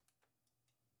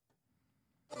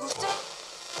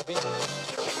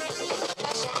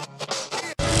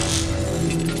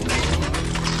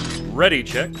Ready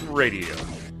Check Radio.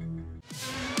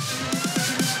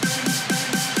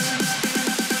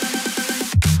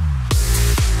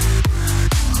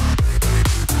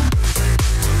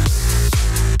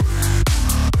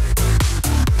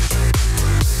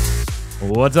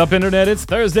 What's up, Internet? It's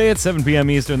Thursday at 7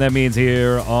 p.m. Eastern. That means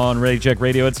here on Ready Check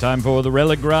Radio, it's time for the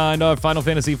Relic Grind, our Final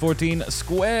Fantasy XIV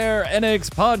Square Enix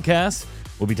podcast.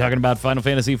 We'll be talking about Final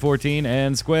Fantasy XIV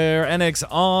and Square Enix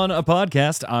on a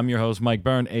podcast. I'm your host, Mike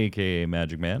Byrne, a.k.a.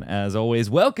 Magic Man. As always,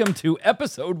 welcome to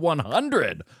episode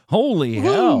 100. Holy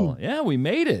hell. Yeah, we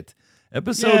made it.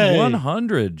 Episode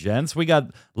 100, gents. We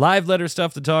got live letter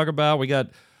stuff to talk about. We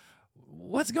got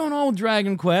what's going on with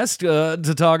Dragon Quest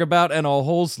to talk about, and a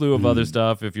whole slew of other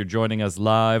stuff if you're joining us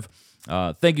live.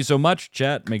 Thank you so much,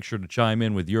 chat. Make sure to chime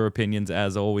in with your opinions.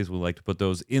 As always, we like to put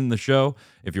those in the show.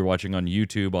 If you're watching on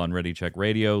YouTube, on Ready Check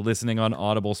Radio, listening on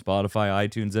Audible, Spotify,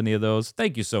 iTunes, any of those,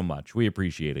 thank you so much. We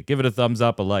appreciate it. Give it a thumbs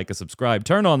up, a like, a subscribe.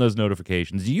 Turn on those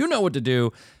notifications. You know what to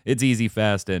do. It's easy,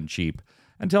 fast, and cheap.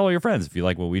 And tell all your friends if you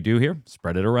like what we do here.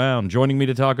 Spread it around. Joining me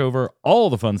to talk over all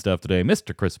the fun stuff today,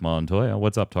 Mr. Chris Montoya.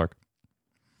 What's up, Tark?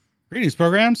 Greetings,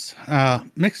 programs.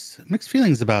 Mixed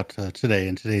feelings about today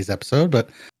and today's episode, but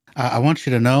I want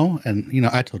you to know, and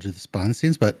I told you this behind the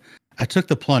scenes, but I took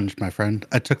the plunge, my friend.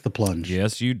 I took the plunge.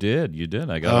 Yes, you did. You did.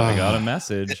 I got a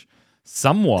message.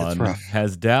 Someone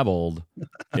has dabbled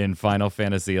in Final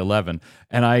Fantasy XI,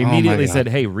 and I immediately said,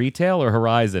 "Hey, retail or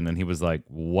Horizon?" And he was like,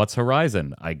 "What's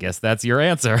Horizon?" I guess that's your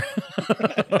answer.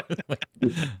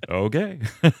 Okay.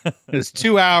 It's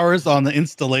 2 hours on the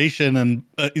installation and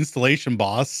installation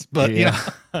boss, but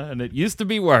and it used to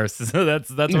be worse. So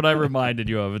that's what I reminded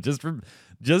you of.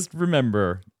 Just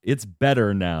remember, it's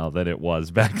better now than it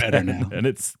was back then, and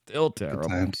it's still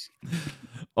terrible.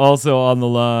 Also on the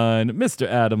line, Mr.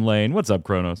 Adam Lane. What's up,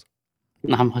 Kronos?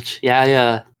 Not much.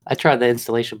 Yeah, I tried the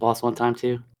installation boss one time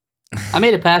too. I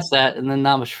made it past that, and then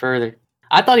not much further.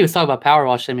 I thought he was talking about Power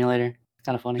Wash Simulator.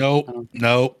 Kind of funny.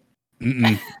 Nope.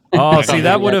 Oh, see,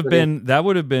 that would have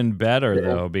been better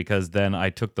though, because then I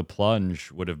took the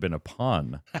plunge would have been a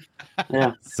pun.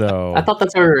 Yeah. So I thought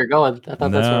that's where we were going. I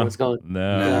thought that's where it was going.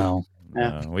 No,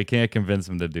 we can't convince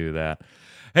him to do that.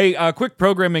 Hey, quick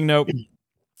programming note.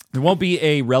 There won't be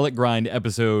a Relic Grind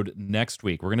episode next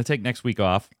week. We're going to take next week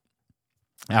off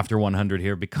after 100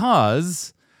 here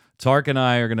because Tark and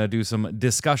I are going to do some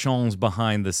discussions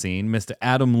behind the scene. Mr.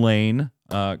 Adam Lane,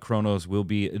 Kronos, will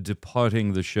be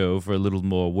departing the show for a little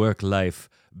more work-life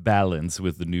balance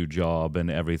with the new job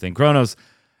and everything. Kronos,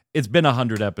 it's been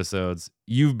 100 episodes.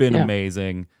 You've been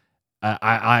amazing.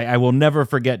 I will never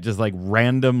forget just like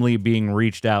randomly being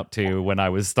reached out to when I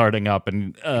was starting up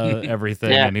and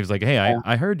everything. And he was like, "Hey,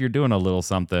 I heard you're doing a little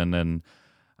something, and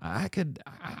I could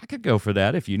go for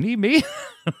that if you need me."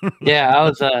 Yeah, I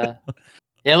was.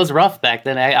 It was rough back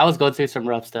then. I was going through some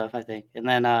rough stuff, I think, and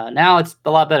then now it's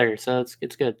a lot better. So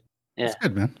it's good. Yeah, it's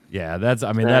good, man. Yeah, that's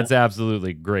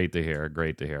absolutely great to hear.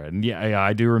 Great to hear. And yeah,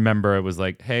 I do remember it was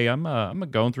like, "Hey, I'm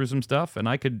going through some stuff, and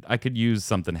I could use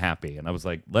something happy." And I was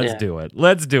like, "Let's do it.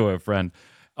 Let's do it, friend."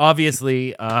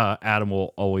 Obviously, Adam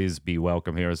will always be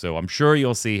welcome here, so I'm sure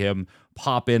you'll see him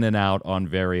pop in and out on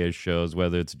various shows,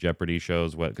 whether it's Jeopardy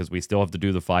shows, because we still have to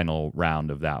do the final round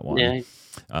of that one. Yeah.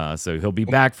 So he'll be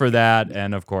back for that,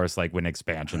 and of course, like when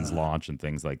expansions launch and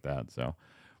things like that. So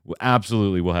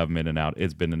absolutely, we'll have him in and out.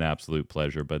 It's been an absolute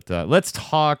pleasure. But let's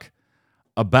talk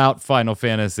about Final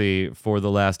Fantasy for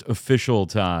the last official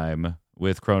time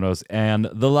with Kronos and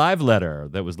the live letter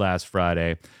that was last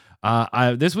Friday.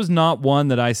 This was not one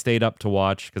that I stayed up to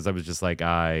watch because I was just like,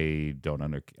 I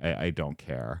don't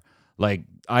care. Like,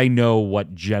 I know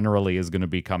what generally is going to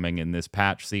be coming in this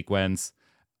patch sequence.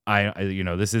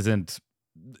 This isn't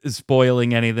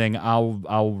spoiling anything.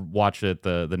 I'll watch it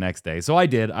the next day. So I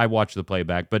did. I watched the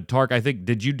playback. But Tark, I think,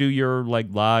 did you do your like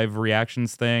live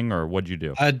reactions thing, or what'd you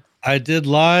do? I did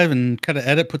live and kind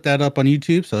of put that up on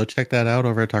YouTube. So check that out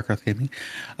over at Tarkroth Gaming.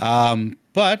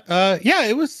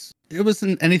 It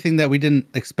wasn't anything that we didn't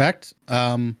expect.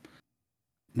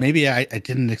 Maybe I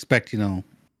didn't expect,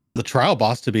 the trial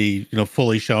boss to be,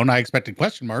 fully shown. I expected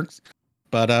question marks,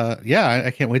 but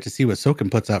I can't wait to see what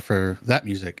Soken puts out for that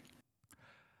music.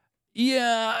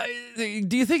 Yeah,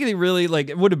 do you think they really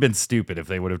it would have been stupid if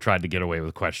they would have tried to get away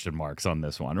with question marks on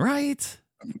this one, right?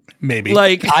 Maybe.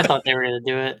 I thought they were going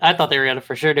to do it. I thought they were going to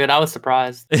for sure do it. I was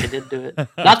surprised they did do it.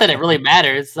 Not that it really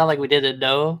matters. It's not like we didn't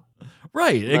know.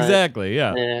 Right, exactly,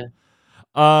 yeah.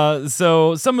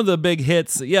 So some of the big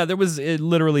hits, there was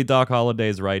literally Doc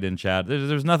Holliday's right in chat.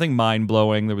 There's nothing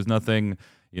mind-blowing. There was nothing,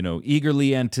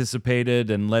 eagerly anticipated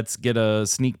and let's get a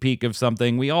sneak peek of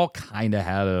something. We all kind of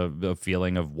had a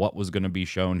feeling of what was going to be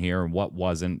shown here and what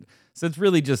wasn't. So it's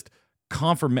really just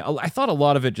confirmation. I thought a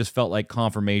lot of it just felt like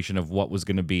confirmation of what was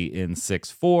going to be in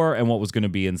 6.4 and what was going to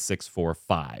be in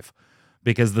 6.4.5.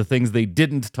 Because the things they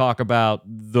didn't talk about,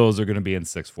 those are going to be in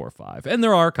 6.4.5. And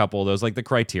there are a couple of those, like the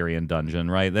Criterion Dungeon,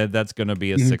 right? That's going to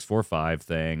be a 6.4.5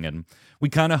 thing. And we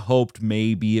kind of hoped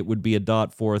maybe it would be a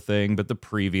 .4 thing, but the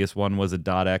previous one was a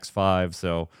 .x5.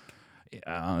 So,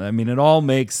 it all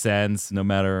makes sense, no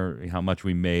matter how much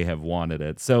we may have wanted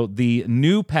it. So the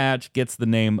new patch gets the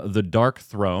name The Dark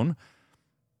Throne.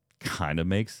 Kind of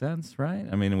makes sense, right?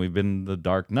 We've been the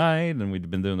Dark Knight, and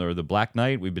we've been doing the Black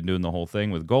Knight. We've been doing the whole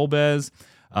thing with Golbez.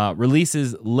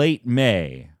 Releases late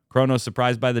May. Chronos,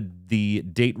 surprised by the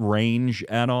date range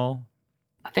at all?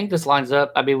 I think this lines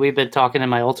up. We've been talking in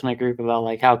my Ultimate group about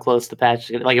like how close the patch,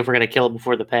 like if we're gonna kill it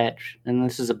before the patch, and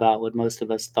this is about what most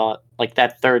of us thought, like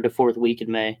that 3rd to 4th week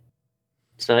in May.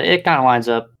 So it kind of lines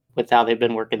up with how they've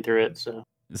been working through it. So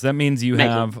that means you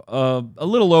have a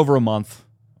little over a month.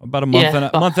 About a month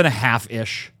and month and a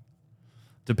half-ish,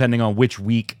 depending on which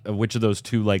of those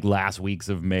two like last weeks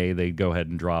of May they go ahead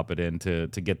and drop it in to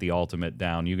get the ultimate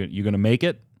down. You gonna make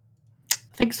it?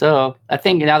 I think so. I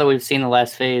think now that we've seen the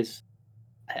last phase,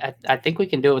 I think we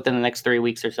can do it within the next 3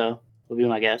 weeks or so. Would be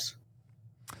my guess.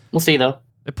 We'll see though.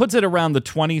 It puts it around the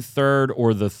 23rd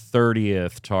or the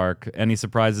 30th. Tark, any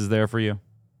surprises there for you?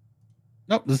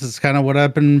 Nope. This is kind of what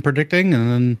I've been predicting,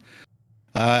 and then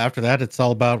after that, it's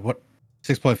all about what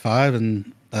 6.5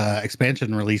 and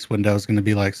expansion release window is going to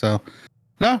be like. So,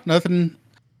 no, nothing.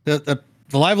 The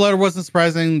live letter wasn't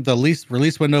surprising. The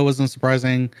release window wasn't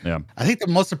surprising. Yeah. I think the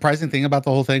most surprising thing about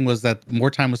the whole thing was that more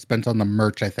time was spent on the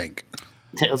merch, I think.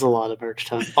 It was a lot of merch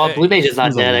time. Oh, Blue Mage is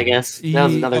not dead, I guess. That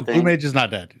was another thing. Blue Mage is not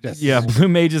dead. Yes. Yeah, Blue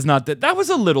Mage is not dead. That was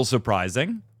a little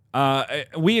surprising.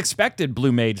 We expected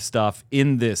Blue Mage stuff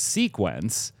in this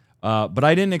sequence, but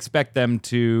I didn't expect them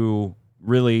to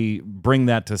really bring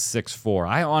that to 6.4.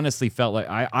 I honestly felt like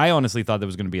I honestly thought that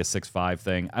was going to be a 6.5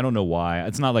 thing. I don't know why.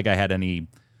 It's not like I had any,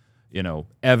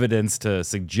 evidence to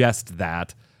suggest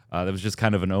that. That was just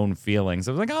kind of an own feeling.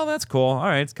 So I was like, oh, that's cool. All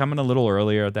right, it's coming a little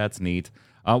earlier. That's neat.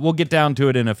 We'll get down to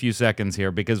it in a few seconds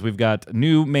here because we've got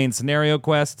new main scenario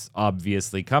quests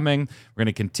obviously coming. We're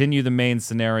going to continue the main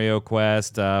scenario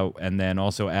quest and then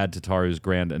also add Tataru's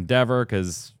Grand Endeavor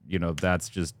because, that's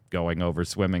just going over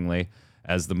swimmingly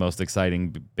as the most exciting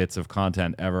bits of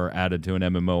content ever added to an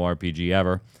MMORPG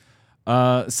ever.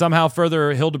 Somehow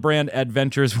further Hildebrand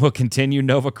adventures will continue.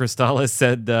 Nova Crystallis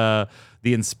said the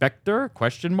Inspector,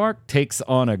 takes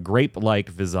on a grape-like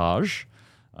visage,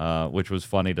 which was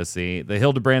funny to see. The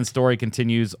Hildebrand story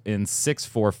continues in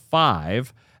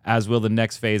 6.4.5, as will the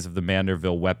next phase of the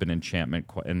Manderville weapon enhancement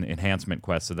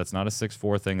quest. So that's not a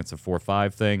 6.4 thing, it's a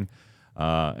 4.5 thing.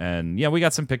 And yeah, we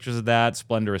got some pictures of that.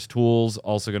 Splendorous Tools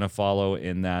also going to follow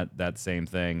in that same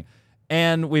thing.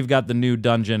 And we've got the new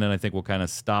dungeon, and I think we'll kind of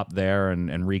stop there and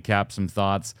recap some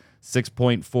thoughts.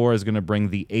 6.4 is going to bring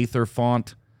the Aether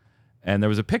font. And there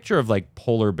was a picture of like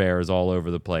polar bears all over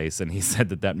the place, and he said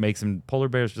that makes polar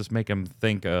bears just make him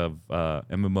think of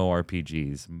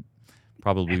MMORPGs.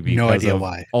 Probably because no idea of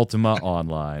why. Ultima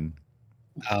Online.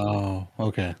 Oh,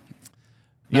 okay.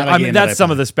 Yeah, that's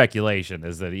some of the speculation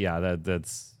is that,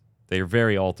 that's they're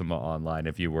very Ultima Online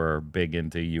if you were big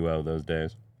into UO those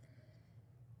days.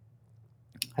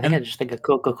 I think I just think of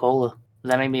Coca-Cola. Does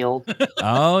that make me old?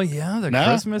 Oh, yeah, the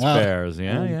Christmas bears.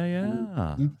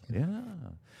 Yeah.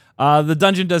 The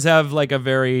dungeon does have like a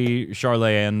very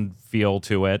Charlayan feel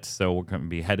to it, so we're going to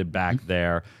be headed back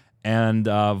there. And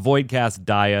Voidcast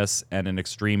Dias and an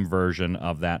extreme version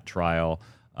of that trial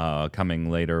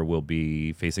coming later will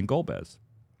be facing Golbez,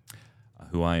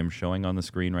 who I am showing on the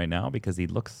screen right now because he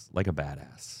looks like a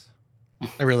badass.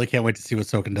 I really can't wait to see what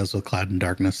Soken does with Cloud and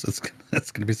Darkness. It's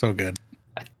going to be so good.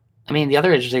 The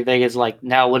other interesting thing is like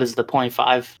now what is the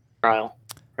 0.5 trial,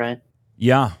 right?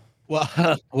 Yeah.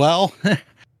 Well,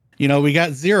 we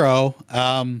got Zero.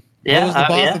 What was the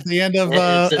boss at the end of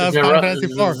Final Fantasy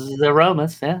IV? The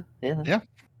Romus, yeah.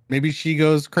 Maybe she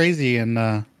goes crazy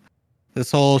and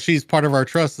this whole she's part of our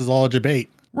trust is all a debate.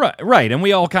 Right. And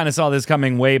we all kind of saw this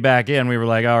coming way back in. We were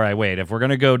like, all right, wait, if we're going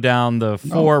to go down the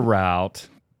 4 route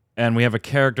and we have a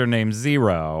character named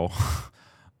Zero,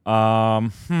 I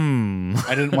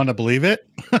didn't want to believe it.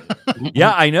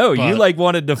 Yeah, I know. You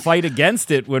wanted to fight against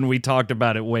it when we talked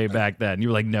about it way back then. You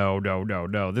were like, no.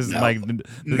 This is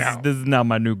this is now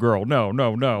my new girl. No.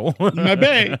 My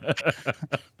bae.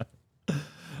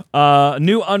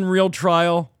 New Unreal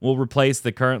Trial will replace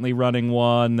the currently running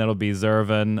one. That'll be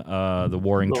Zervan, the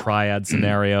Warring Triad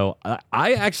scenario.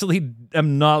 I actually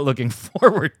am not looking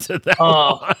forward to that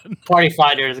one. Party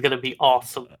Fighter is going to be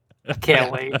awesome. I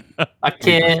can't wait. I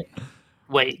can't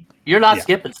wait. You're not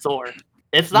skipping Thor.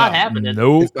 It's not happening.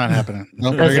 Nope. It's not happening.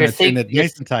 Nope, they're going to tune it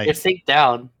nice and tight. You're synced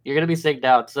down. You're going to be synced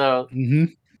down. So,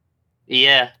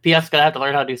 yeah, PS going to have to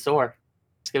learn how to do Thor.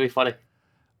 It's going to be funny.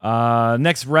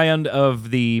 Next round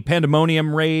of the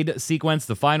Pandemonium raid sequence,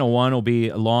 the final one, will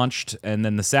be launched, and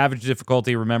then the Savage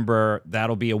difficulty, remember,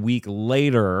 that'll be a week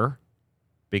later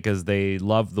because they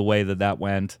loved the way that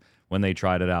went when they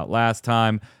tried it out last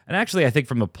time. And actually, I think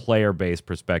from a player-based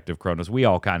perspective, Kronos, we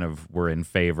all kind of were in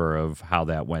favor of how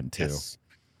that went too. Yes.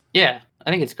 Yeah, I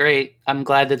think it's great. I'm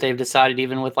glad that they've decided,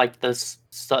 even with like this,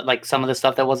 like some of the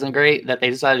stuff that wasn't great, that they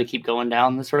decided to keep going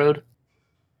down this road.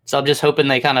 So I'm just hoping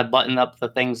they kind of button up the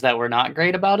things that were not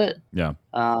great about it. Yeah.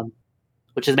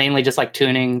 Which is mainly just like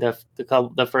tuning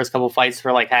the first couple fights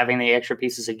for like having the extra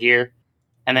pieces of gear,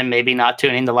 and then maybe not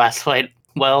tuning the last fight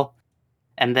well,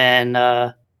 and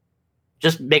then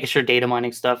just making sure data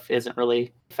mining stuff isn't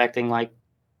really affecting like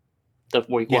the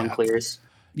week one clears.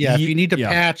 Yeah, if you need to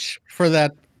patch for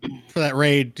that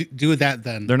raid, do that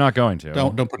then. They're not going to.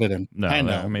 Don't put it in. No,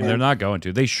 I mean they're not going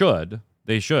to. They should.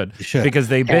 They should because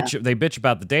they bitch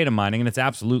about the data mining, and it's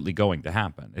absolutely going to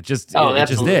happen. It just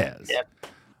is. Yeah.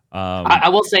 I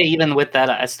will say, even with that,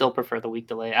 I still prefer the week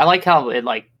delay. I like how it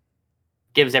like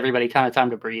gives everybody kind of time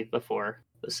to breathe before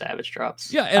the Savage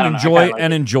drops. Yeah,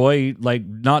 and enjoy like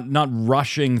not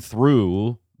rushing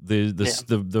through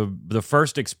the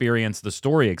first experience, the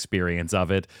story experience of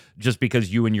it, just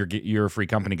because you and your free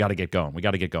company got to get going. We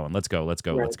got to get going. Let's go.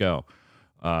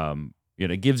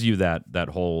 It gives you that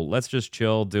whole let's just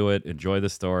chill, do it, enjoy the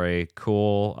story.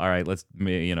 Cool. All right, let's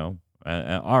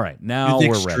all right, now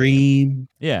we're extreme,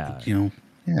 ready. Yeah.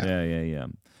 Yeah.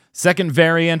 Second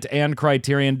variant and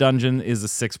Criterion Dungeon is a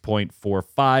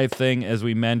 6.45 thing, as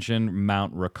we mentioned,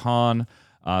 Mount Rakan.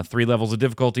 3 levels of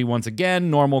difficulty, once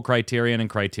again, normal, Criterion, and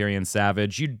Criterion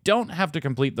Savage. You don't have to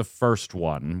complete the first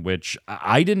one, which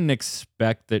I didn't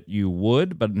expect that you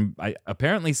would, but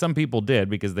apparently some people did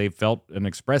because they felt an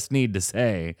express need to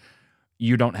say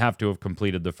you don't have to have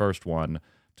completed the first one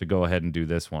to go ahead and do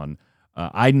this one.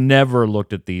 I never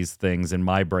looked at these things in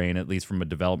my brain, at least from a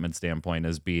development standpoint,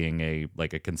 as being a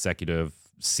consecutive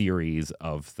series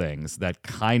of things that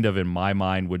kind of, in my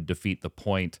mind, would defeat the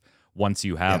point. Once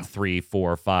you have 3,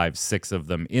 4, 5, 6 of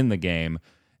them in the game,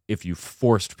 if you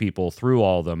forced people through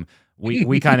all of them,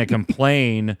 we kind of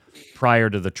complain prior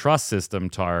to the trust system,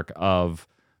 Tark, of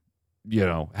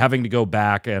having to go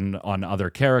back and on other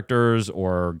characters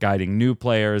or guiding new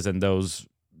players, and those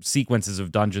sequences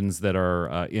of dungeons that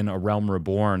are in A Realm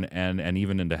Reborn and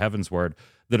even into Heavensward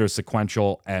that are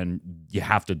sequential, and you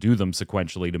have to do them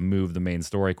sequentially to move the main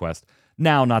story quest.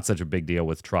 Now, not such a big deal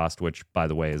with Trust, which, by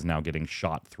the way, is now getting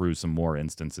shot through some more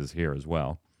instances here as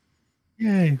well.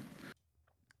 Yay.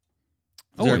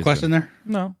 Is there a question there?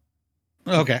 No.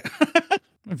 Okay.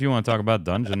 If you want to talk about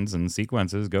dungeons and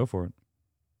sequences, go for it.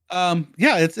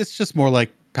 Yeah, it's just more like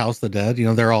Palace of the Dead.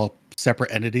 They're all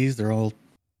separate entities.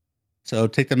 So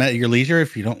take them at your leisure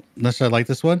if you don't necessarily like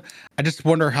this one. I just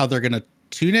wonder how they're going to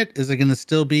tune it. Is it going to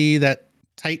still be that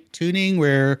tight tuning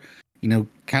where,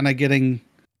 kind of getting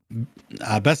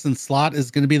best in slot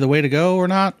is going to be the way to go or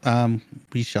not?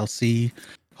 We shall see.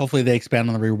 Hopefully they expand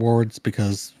on the rewards,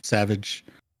 because Savage,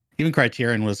 even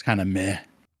Criterion, was kind of meh.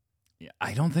 Yeah,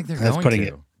 I don't think they're going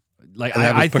to.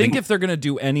 I think if they're going to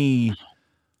do any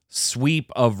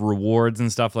sweep of rewards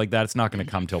and stuff like that, it's not going to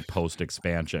come till post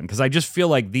expansion, because I just feel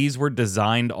like these were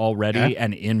designed already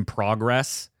and in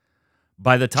progress.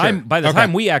 By the time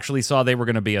time we actually saw they were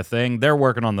going to be a thing, they're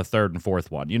working on the 3rd and 4th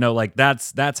one.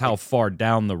 That's how far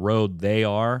down the road they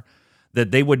are, that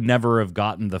they would never have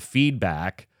gotten the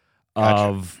feedback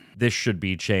of this should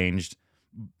be changed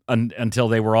until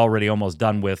they were already almost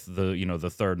done with the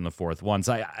 3rd and the 4th ones.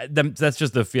 That's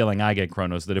just the feeling I get,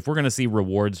 Kronos, that if we're going to see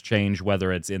rewards change,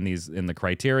 whether it's in the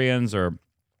Criterions or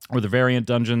the variant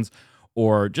dungeons,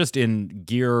 or just in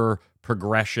gear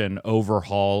progression,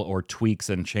 overhaul, or tweaks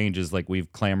and changes like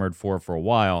we've clamored for a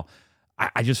while,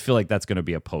 I just feel like that's going to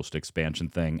be a post-expansion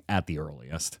thing at the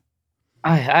earliest.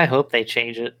 I hope they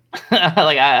change it.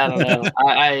 I don't know.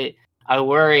 I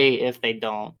worry if they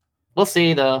don't. We'll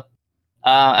see, though.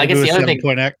 I guess the other thing...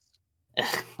 that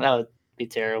would be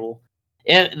terrible.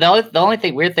 The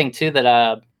only weird thing, too,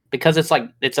 that because it's like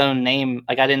its own name,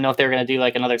 like I didn't know if they were going to do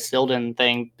like another Silden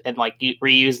thing and like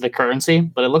reuse the currency,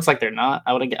 but it looks like they're not.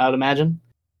 I would imagine.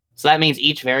 So that means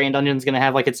each variant dungeon is going to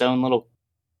have like its own little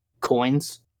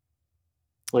coins,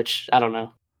 which I don't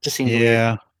know. Just seems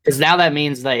weird. Because now that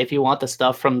means that if you want the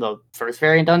stuff from the first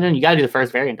variant dungeon, you got to do the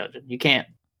first variant dungeon. You can't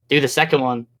do the second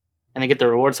one and then get the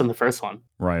rewards from the first one.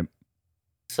 Right.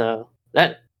 So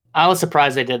I was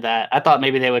surprised they did that. I thought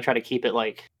maybe they would try to keep it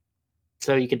like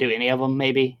so you could do any of them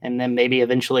maybe, and then maybe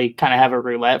eventually kind of have a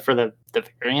roulette for the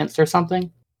variants or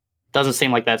something. Doesn't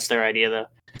seem like that's their idea though.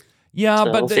 Yeah,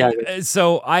 so but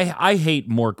so I hate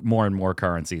more and more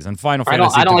currencies, and Final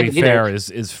Fantasy, to be fair,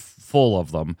 is full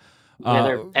of them. Yeah,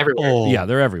 they're everywhere. Yeah,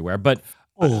 they're everywhere. But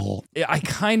I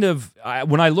kind of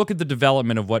when I look at the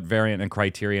development of what variant and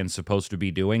Criterion's supposed to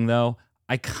be doing, though,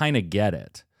 I kind of get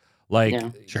it. Like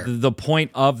the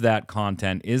point of that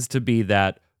content is to be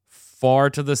that far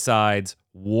to the sides,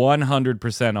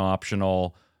 100%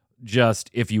 optional. Just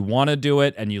if you want to do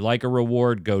it and you like a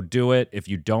reward, go do it. If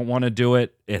you don't want to do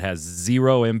it, it has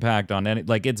zero impact on any.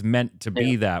 Like it's meant to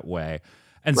be that way.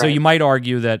 And so you might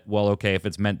argue that, well, okay, if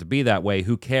it's meant to be that way,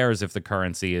 who cares if the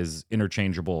currency is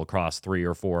interchangeable across 3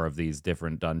 or 4 of these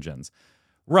different dungeons?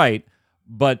 Right.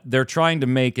 But they're trying to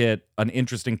make it an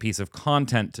interesting piece of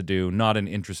content to do, not an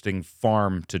interesting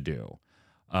farm to do.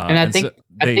 And I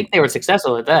think they were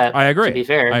successful at that. I agree. To be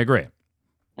fair. I agree.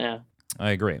 Yeah.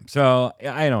 I agree. So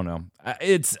I don't know.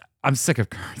 I'm sick of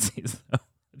currencies,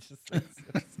 though.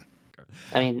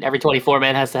 I mean, every 24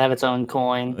 man has to have its own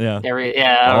coin.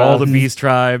 Yeah. All the beast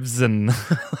tribes and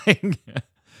like,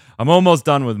 I'm almost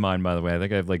done with mine, by the way. I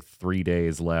think I have like 3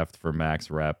 days left for max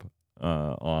rep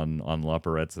on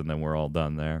Luperets, and then we're all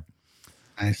done there.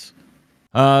 Nice.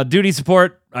 Duty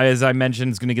support, as I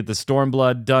mentioned, is going to get the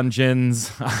Stormblood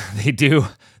dungeons. They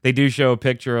do show a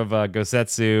picture of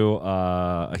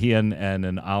Gosetsu, Hien, and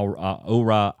an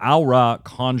Aura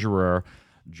Conjurer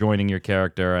joining your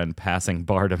character and passing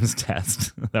Bardam's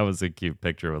test. That was a cute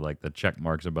picture with like the check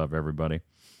marks above everybody.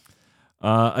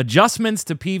 Adjustments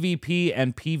to PvP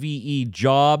and PvE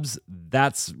jobs.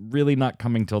 That's really not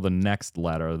coming till the next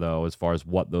letter, though, as far as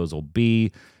what those will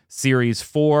be. Series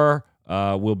 4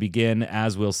 will begin,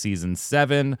 as will Season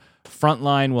 7.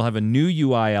 Frontline will have a new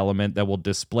UI element that will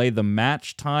display the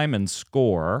match time and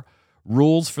score.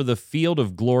 Rules for the Field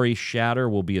of Glory Shatter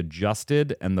will be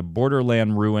adjusted, and the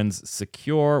Borderland Ruins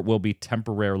Secure will be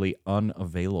temporarily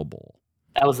unavailable.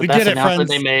 That was the best announcement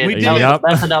they made. We did it.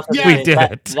 We did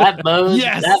it. That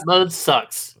mode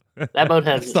sucks. That mode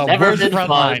has never been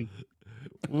fun.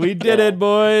 We did it,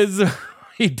 boys.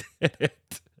 We did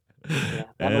it. Yeah,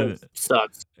 that mode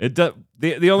sucks. It does.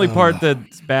 The only part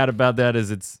that's bad about that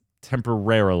is it's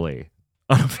temporarily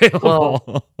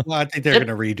unavailable. Well, I think they're going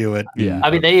to redo it. Yeah. I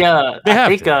mean, they have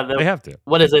to.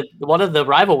 What is it? One of the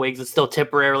rival wings is still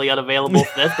temporarily unavailable.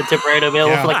 That's been temporarily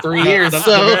available for like 3 years. That's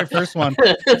the very first one.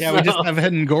 Yeah, we just have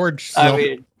Hidden Gorge. So. I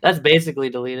mean, that's basically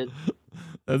deleted.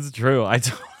 That's true. I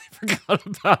totally forgot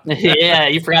about that. Yeah,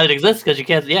 you forgot it exists because you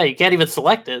can't. Yeah, you can't even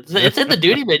select it. It's in the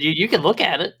duty menu. You can look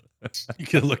at it. You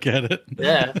can look at it.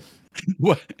 Yeah.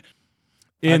 What?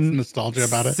 In nostalgia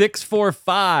about it.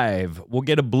 645, we'll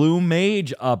get a Blue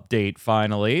Mage update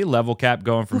finally. Level cap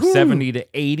going from 70 to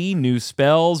 80. New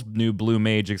spells, new Blue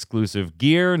Mage exclusive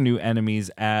gear, new enemies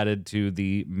added to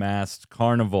the Masked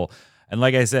Carnival. And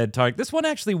like I said, Tarek, this one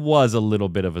actually was a little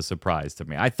bit of a surprise to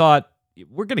me. I thought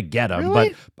we're gonna get them,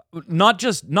 but not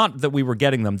that we were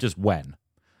getting them, just when.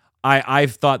 I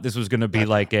thought this was gonna be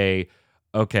like a.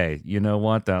 Okay, you know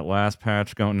what? That last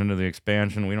patch going into the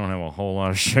expansion, we don't have a whole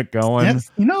lot of shit going. Yes,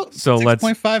 so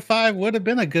 6.55 would have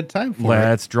been a good time for it.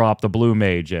 Let's drop the Blue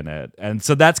Mage in it. And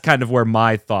so that's kind of where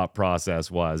my thought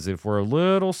process was. If we're a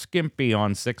little skimpy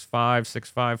on 6.5,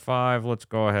 6.55, let's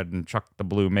go ahead and chuck the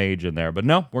Blue Mage in there. But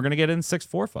no, we're going to get in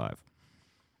 6.45.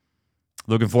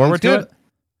 Looking forward to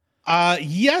it?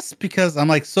 Yes, because I'm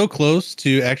like so close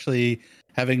to actually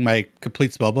having my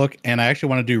complete spellbook, and I actually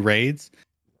want to do raids.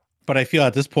 But I feel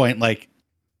at this point, like,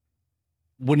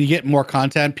 when you get more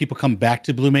content, people come back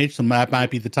to Blue Mage, so that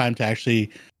might be the time to actually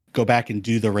go back and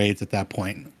do the raids at that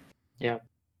point. Yeah.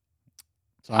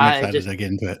 So I'm excited to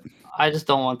get into it. I just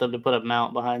don't want them to put a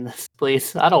mount behind this,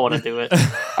 please. I don't want to do it.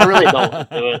 I really don't want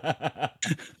to do it.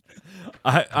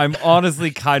 I'm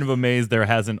honestly kind of amazed there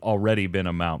hasn't already been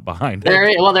a mount behind it.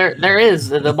 There is.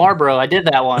 The Marlboro. I did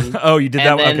that one. Oh, you did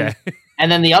that one? Okay.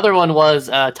 And then the other one was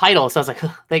title. So I was like,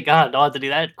 thank God, I don't have to do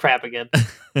that crap again.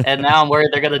 And now I'm worried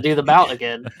they're going to do the mount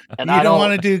again. And I don't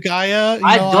want to do Gaia?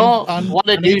 I don't want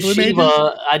to do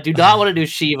Shiva. I do not want to do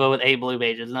Shiva with 8 Blue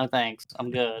Mages. No thanks.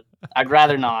 I'm good. I'd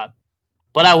rather not.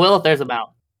 But I will if there's a mount.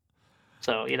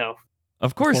 So,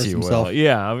 Of course you will.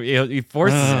 Yeah, he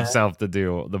forces himself to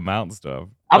do the mount stuff.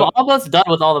 I'm almost done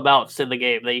with all the mounts in the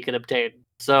game that you can obtain.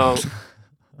 So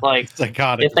Like, It's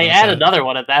iconic. if they add another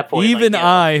one at that point, Even like,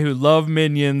 I, who love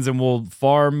minions and will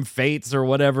farm fates or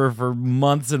whatever for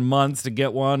months and months to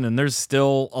get one, and there's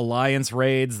still alliance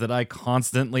raids that I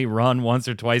constantly run once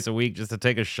or twice a week just to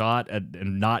take a shot at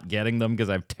and not getting them because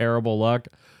I have terrible luck.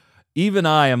 Even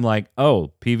I am like,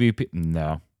 oh, PvP,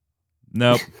 no,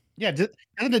 nope. Yeah, didn't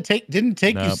it take you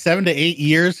Nope. 7 to 8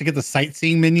 years to get the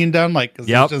sightseeing minion done? Like, 'cause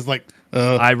Yep. it's just like,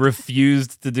 I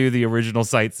refused to do the original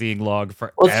sightseeing log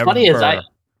forever. what's funny is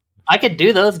I could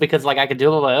do those because like I could do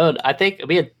them on my own. I think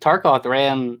me and Tarkoth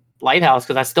ran Lighthouse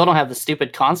because I still don't have the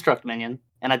stupid construct minion,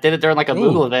 and I did it during like a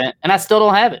Moogle event, and I still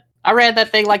don't have it. I ran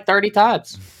that thing like 30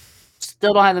 times,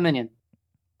 still don't have the minion.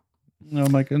 oh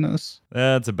my goodness.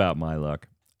 That's about my luck.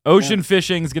 Ocean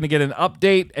fishing is going to get an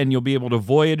update, and you'll be able to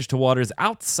voyage to waters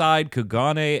outside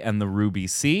Kugane and the Ruby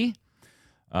Sea.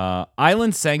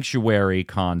 Island Sanctuary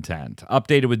content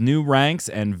updated with new ranks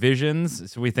and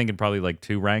visions. So we're thinking probably like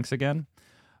 2 ranks again.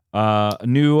 A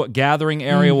new gathering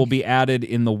area will be added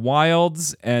in the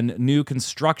wilds, and new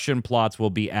construction plots will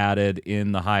be added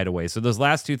in the hideaway. So those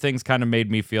last 2 things kind of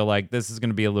made me feel like this is going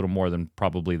to be a little more than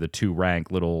probably the 2 rank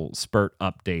little spurt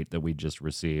update that we just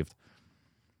received.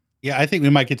 Yeah, I think we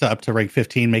might get up to rank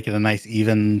 15, make it a nice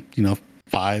even,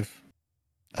 5.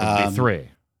 3.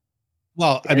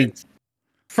 Well, I mean,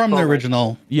 from the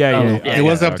original, it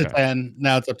was up to 10.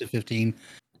 Now it's up to 15.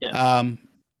 Yeah.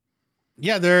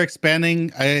 Yeah, they're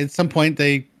expanding. At some point,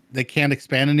 they can't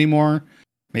expand anymore.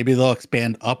 Maybe they'll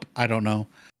expand up. I don't know.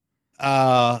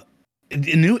 A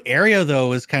new area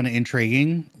though is kind of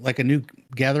intriguing. Like a new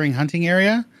gathering hunting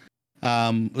area.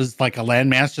 Was like a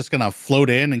landmass just gonna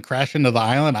float in and crash into the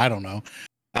island? I don't know.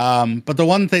 But the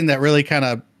one thing that really kind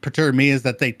of perturbed me is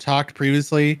that they talked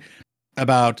previously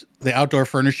about the outdoor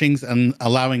furnishings and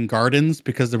allowing gardens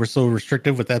because they were so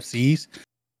restrictive with FCs.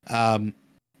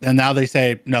 And now they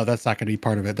say, no, that's not going to be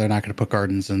part of it. They're not going to put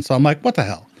gardens in. So I'm like, what the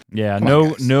hell? Yeah,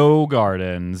 no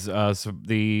gardens. So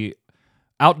the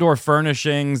outdoor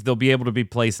furnishings, they'll be able to be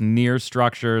placed near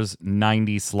structures,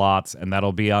 90 slots, and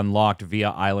that'll be unlocked via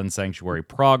Island Sanctuary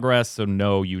progress. So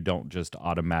no, you don't just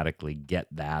automatically get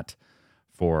that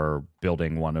for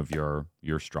building one of your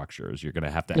structures. You're going to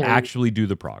have to actually do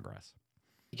the progress.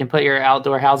 You can put your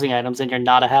outdoor housing items in your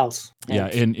not a house. Yeah,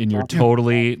 in your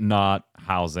totally not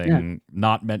housing,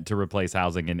 not meant to replace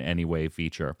housing in any way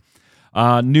feature.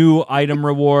 New item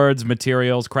rewards,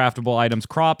 materials, craftable items,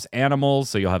 crops, animals,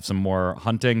 so you'll have some more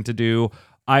hunting to do.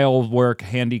 Isle work,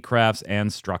 handicrafts,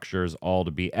 and structures all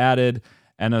to be added.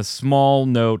 And a small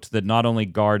note that not only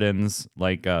gardens,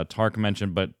 like Tark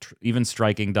mentioned, but even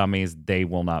striking dummies, they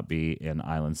will not be in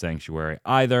Island Sanctuary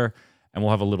either. And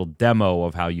we'll have a little demo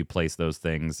of how you place those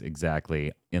things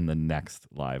exactly in the next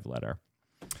live letter.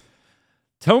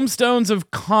 Tomestones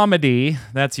of Comedy,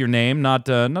 that's your name. Not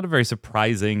a very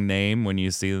surprising name when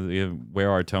you see where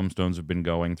our tomestones have been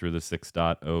going through the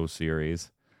 6.0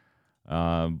 series.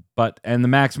 And the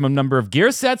maximum number of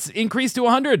gear sets increased to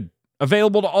 100.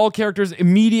 Available to all characters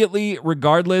immediately,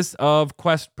 regardless of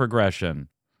quest progression.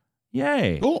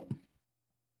 Yay. Cool.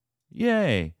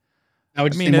 Yay. I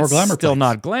would more glamour. Still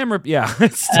not glamour. Yeah,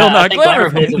 it's still not glamour.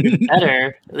 Glamour would be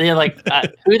better. They're like,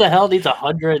 who the hell needs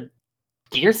 100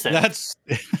 gear sets?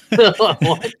 That's what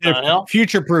the hell?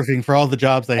 Future proofing for all the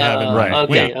jobs they have in mind.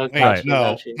 Okay.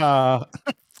 No.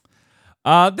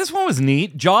 This one was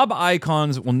neat. Job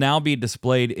icons will now be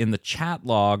displayed in the chat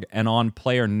log and on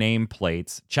player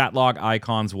nameplates. Chat log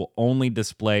icons will only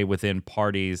display within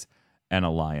parties and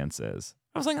alliances.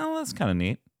 I was like, oh, that's kind of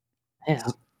neat. Yeah.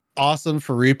 Awesome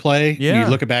for replay. Yeah. When you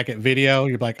look back at video,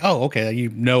 you're like, oh, okay, you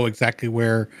know exactly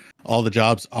where all the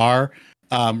jobs are.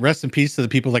 Rest in peace to the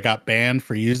people that got banned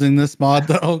for using this mod,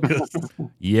 though.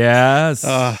 Yes.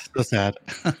 So sad.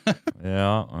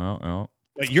 Yeah. Well.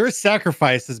 But your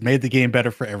sacrifice has made the game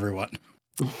better for everyone.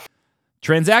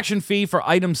 Transaction fee for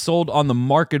items sold on the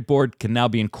market board can now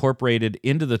be incorporated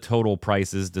into the total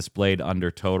prices displayed under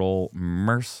total.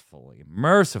 Mercifully.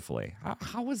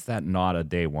 How is that not a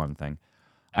day one thing?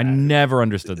 I never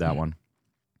understood that one.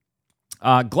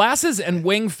 Glasses and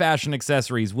wing fashion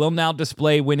accessories will now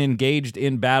display when engaged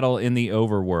in battle in the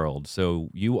overworld. So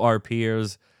you, our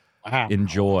peers,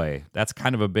 enjoy. That's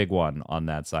kind of a big one on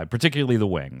that side, particularly the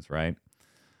wings, right?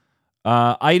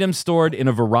 Items stored in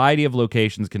a variety of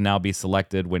locations can now be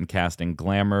selected when casting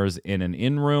glamours in an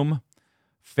in-room.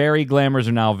 Fairy glamours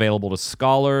are now available to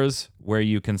scholars, where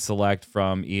you can select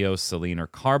from Eos, Selene, or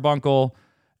Carbuncle.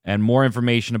 And more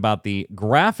information about the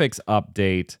graphics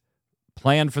update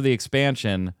planned for the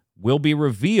expansion will be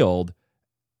revealed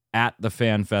at the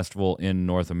Fan Festival in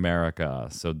North America.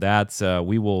 So that's,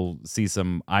 we will see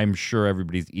some, I'm sure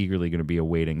everybody's eagerly going to be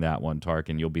awaiting that one, Tark,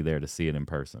 and you'll be there to see it in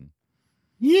person.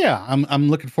 Yeah, I'm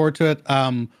looking forward to it.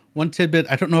 One tidbit,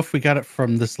 I don't know if we got it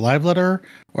from this live letter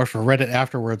or if I read it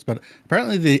afterwards, but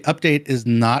apparently the update is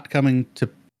not coming to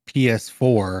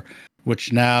PS4,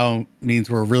 which now means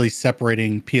we're really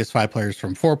separating PS5 players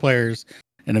from 4 players,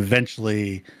 and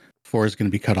eventually 4 is going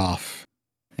to be cut off,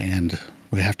 and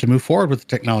we have to move forward with the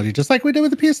technology just like we did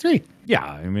with the PS3. Yeah,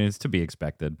 I mean it's to be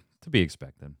expected. To be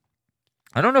expected.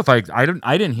 I don't know if I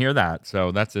didn't hear that,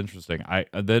 so that's interesting.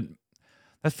 That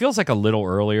feels like a little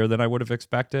earlier than I would have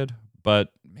expected,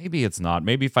 but maybe it's not.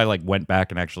 Maybe if I like went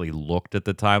back and actually looked at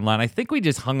the timeline, I think we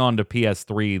just hung on to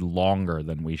PS3 longer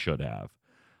than we should have,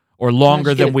 or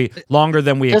longer than we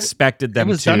expected them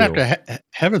It was to. done after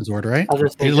Heaven's Ward, right?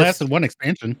 It lasted one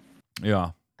expansion.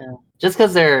 Yeah. Just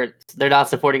because they're not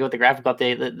supporting with the graphic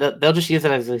update, they'll just use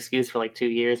it as an excuse for like 2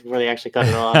 years before they actually cut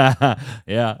it off.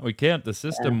 Yeah, we can't. The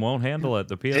system won't handle it.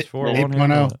 The PS4 won't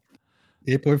handle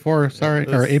it. 8.4, sorry,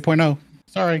 or 8.0.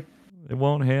 Sorry. It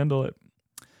won't handle it.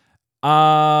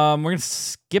 We're going to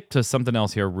skip to something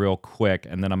else here real quick,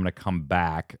 and then I'm going to come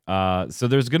back. So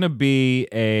there's going to be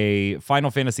a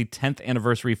Final Fantasy 10th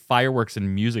Anniversary Fireworks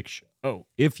and Music show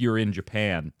if you're in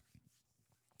Japan.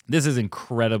 This is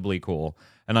incredibly cool,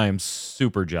 and I am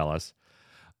super jealous.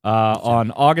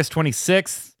 On August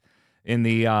 26th, in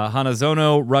the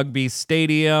Hanazono Rugby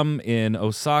Stadium in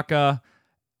Osaka.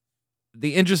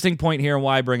 The interesting point here, and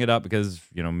why I bring it up, because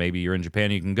maybe you're in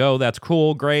Japan, you can go. That's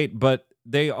cool, great. But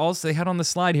they had on the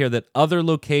slide here that other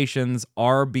locations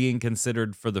are being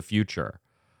considered for the future.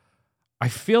 I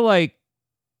feel like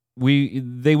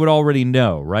they would already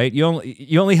know, right? You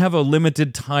only have a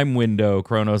limited time window,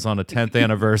 Kronos, on a 10th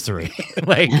anniversary.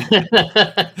 I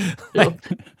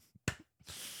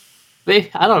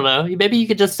don't know. Maybe you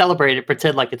could just celebrate it,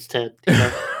 pretend like it's 10.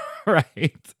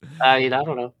 Right. I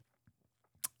don't know.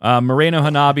 Moreno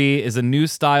Hanabi is a new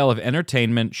style of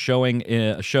entertainment show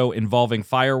involving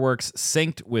fireworks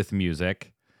synced with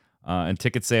music, and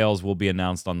ticket sales will be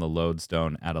announced on the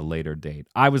Lodestone at a later date.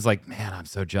 I was like, man, I'm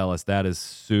so jealous. That is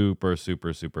super,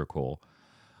 super, super cool.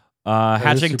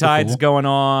 Hatching Tides going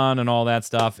on and all that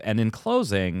stuff. And in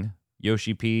closing,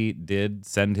 Yoshi P did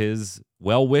send his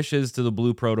well wishes to the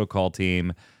Blue Protocol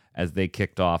team as they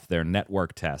kicked off their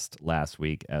network test last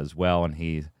week as well, and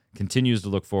he continues to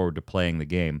look forward to playing the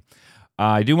game.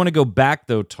 I do want to go back,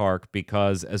 though, Tark,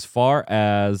 because as far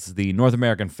as the North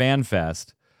American Fan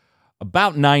Fest,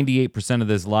 about 98% of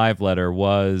this live letter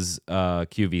was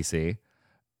QVC.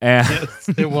 And yes,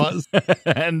 it was.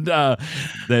 And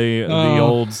the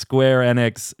old Square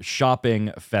Enix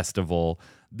shopping festival.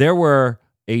 There were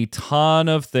a ton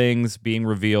of things being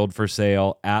revealed for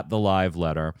sale at the live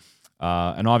letter.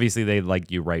 And obviously they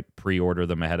pre-order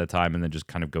them ahead of time and then just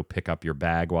kind of go pick up your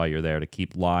bag while you're there to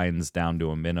keep lines down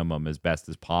to a minimum as best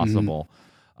as possible.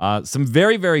 Some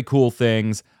very, very cool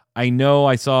things. I know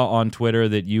I saw on Twitter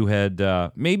that you had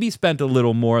maybe spent a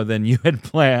little more than you had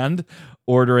planned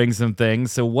ordering some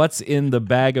things. So what's in the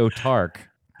bag o' Tark?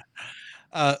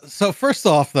 So first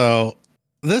off, though,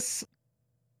 this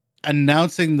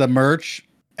announcing the merch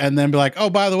and then be like,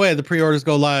 oh, by the way, the pre-orders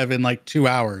go live in like 2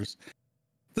 hours.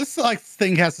 This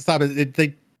thing has to stop.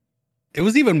 It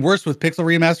was even worse with Pixel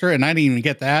Remaster, and I didn't even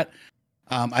get that.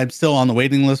 I'm still on the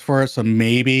waiting list for it, so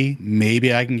maybe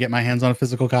I can get my hands on a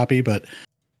physical copy. But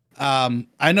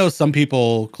I know some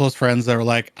people, close friends, that were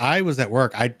like, I was at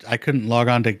work, I couldn't log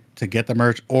on to get the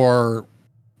merch, or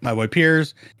my boy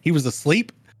Piers, he was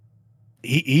asleep.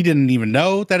 He didn't even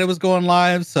know that it was going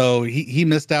live, so he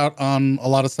missed out on a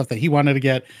lot of stuff that he wanted to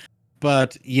get.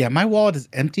 But yeah, my wallet is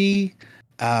empty.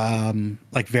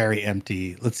 Very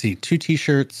empty. Let's see, 2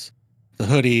 t-shirts, the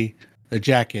hoodie, the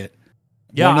jacket.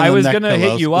 Yeah, I was gonna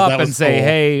hit you up and say,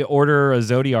 hey, order a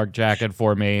Zodiark jacket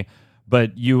for me.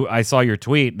 But I saw your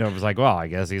tweet and I was like, well, I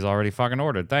guess he's already fucking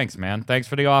ordered. Thanks, man. Thanks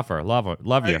for the offer. Love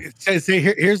you. See,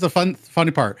 here's the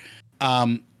funny part.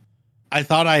 I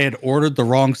thought I had ordered the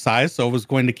wrong size, so I was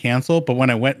going to cancel. But when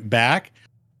I went back,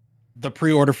 the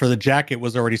pre-order for the jacket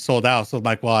was already sold out. So I'm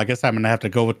like, well, I guess I'm gonna have to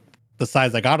go with the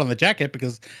size I got on the jacket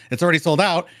because it's already sold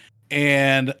out,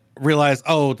 and realized,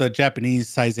 oh, the Japanese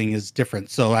sizing is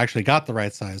different. So I actually got the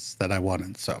right size that I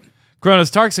wanted. So Kronos,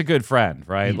 Tark's a good friend,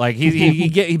 right? Like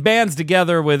he bands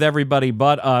together with everybody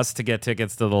but us to get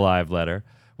tickets to the live letter.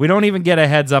 We don't even get a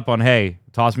heads up on, hey,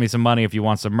 toss me some money if you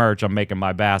want some merch. I'm making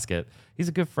my basket. He's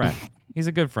a good friend. He's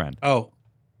a good friend. Oh,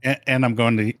 and I'm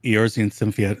going to Eorzean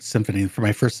Symphony for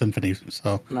my first symphony.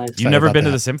 So nice. You've never been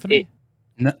to the symphony?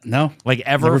 No. Like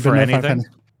ever for anything?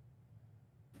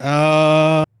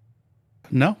 No.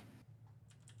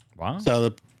 Wow.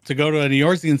 So to go to an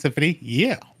Eorzean Symphony,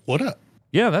 yeah. What up?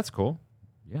 Yeah, that's cool.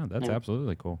 Yeah, that's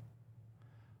absolutely cool.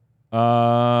 Where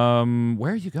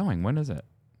are you going? When is it?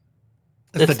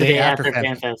 It's the day after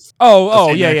FanFest. Oh,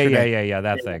 Same yeah, yesterday.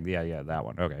 that thing. Yeah, that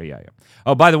one. Okay, yeah.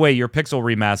 Oh, by the way, your Pixel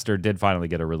remaster did finally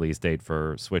get a release date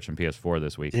for Switch and PS4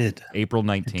 this week. April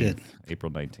 19th.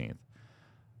 April 19th.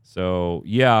 So,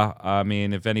 yeah, I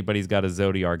mean, if anybody's got a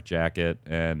Zodiac jacket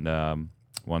and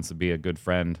wants to be a good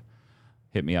friend,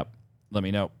 hit me up. Let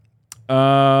me know.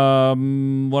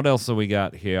 What else do we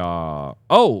got here?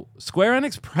 Oh, Square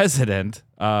Enix president,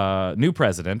 new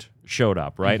president showed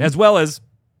up, right? As well as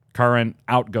current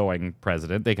outgoing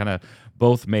president. They kind of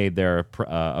both made their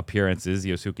appearances.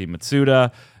 Yosuke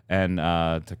Matsuda and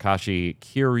Takashi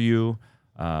Kiryu.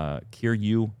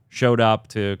 Kiryu showed up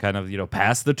to kind of,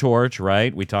 pass the torch,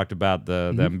 right? We talked about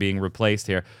them being replaced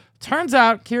here. Turns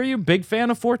out Kiryu, big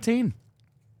fan of 14.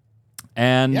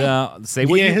 And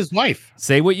his wife.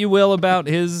 Say what you will about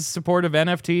his support of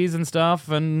NFTs and stuff,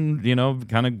 and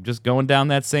kind of just going down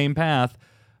that same path.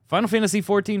 Final Fantasy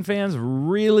XIV fans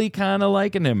really kind of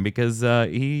liking him because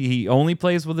he only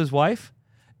plays with his wife,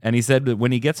 and he said that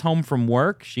when he gets home from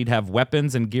work, she'd have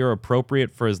weapons and gear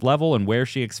appropriate for his level and where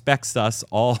she expects us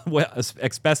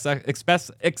expects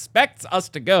us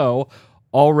to go,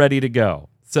 all ready to go.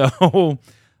 So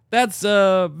that's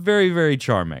very, very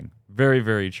charming. Very,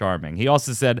 very charming. He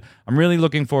also said, I'm really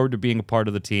looking forward to being a part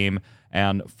of the team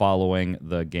and following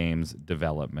the game's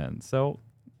development. So,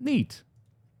 neat.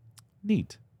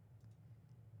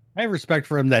 I have respect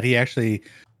for him that he actually,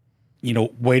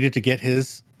 waited to get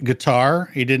his guitar.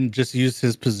 He didn't just use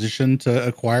his position to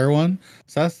acquire one.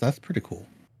 So that's pretty cool.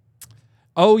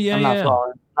 Oh, yeah, I'm not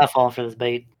falling for this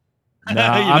bait. No,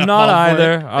 I'm not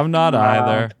either. I'm not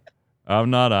either.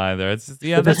 It's just,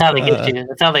 that's how they get you.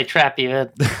 That's how they trap you in.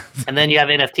 And then you have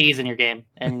NFTs in your game,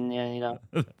 and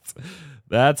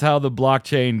That's how the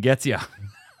blockchain gets you.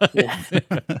 Yeah.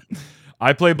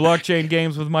 I play blockchain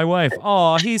games with my wife.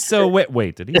 Oh, he's so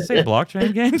wait. Did he say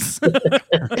blockchain games?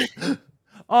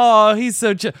 Oh, he's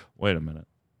so. Wait a minute.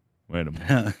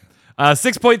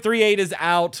 6.38 is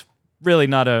out. Really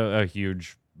not a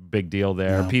huge big deal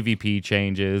there. No. PvP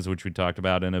changes, which we talked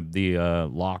about, and the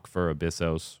lock for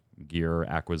Abyssos gear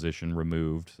acquisition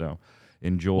removed. So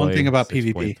enjoy. One thing about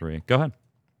 6.3. PvP. Go ahead.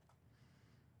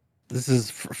 This is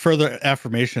further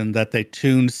affirmation that they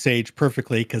tuned Sage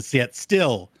perfectly, because yet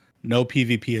still no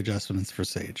PvP adjustments for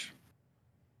Sage.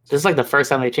 This is like the first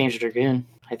time they changed Dragoon,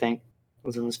 I think,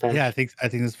 was in this patch. Yeah, I think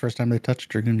this is the first time they touched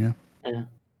Dragoon,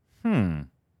 yeah.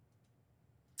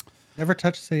 Never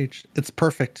touched Sage. It's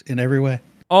perfect in every way.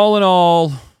 All in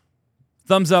all,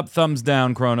 thumbs up, thumbs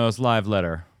down, Kronos, live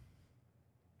letter.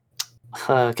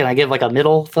 Can I give like a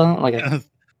middle thumb? Like a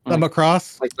thumb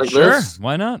across? Like sure, this?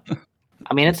 Why not?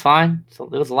 I mean, it's fine. So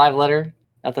it was a live letter.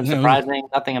 Nothing surprising,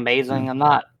 nothing amazing.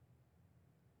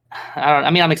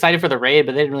 I'm excited for the raid,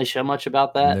 but they didn't really show much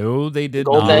about that. No, they did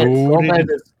not.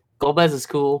 Golbez is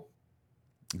cool.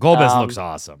 Golbez looks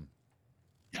awesome.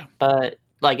 Yeah. But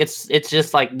like it's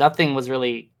just like nothing was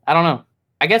really, I don't know.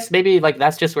 I guess maybe like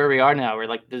that's just where we are now. We're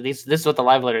like this is what the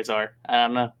live letters are. I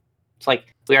don't know. It's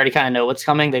like we already kind of know what's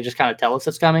coming. They just kind of tell us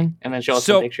it's coming and then show us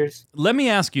some pictures. Let me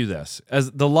ask you this.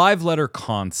 As the live letter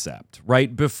concept,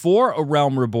 right? Before A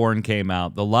Realm Reborn came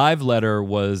out, the live letter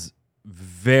was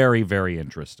very, very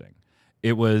interesting.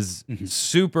 It was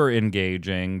super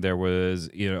engaging. There was,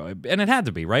 and it had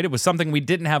to be, right? It was something we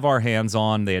didn't have our hands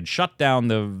on. They had shut down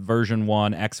the version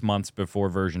 1 X months before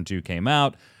version 2 came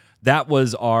out. That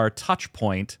was our touch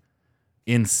point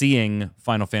in seeing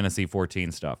Final Fantasy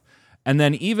XIV stuff. And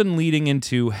then even leading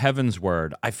into Heaven's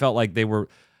Word, I felt like they were...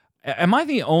 Am I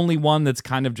the only one that's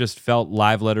kind of just felt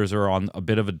live letters are on a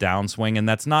bit of a downswing? And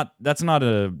that's not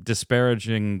a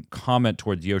disparaging comment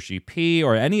towards Yoshi P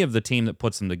or any of the team that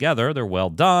puts them together. They're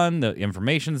well done. The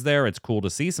information's there. It's cool to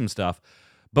see some stuff.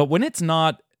 But when it's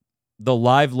not the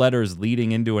live letters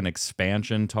leading into an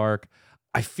expansion, Tark,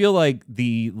 I feel like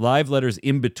the live letters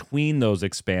in between those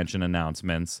expansion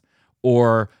announcements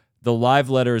or the live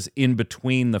letters in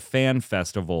between the fan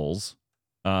festivals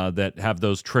that have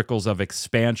those trickles of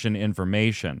expansion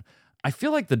information. I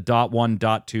feel like the .1,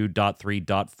 .2, .3,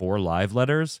 .4 live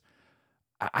letters,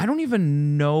 I don't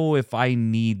even know if I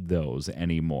need those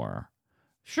anymore.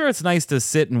 Sure, it's nice to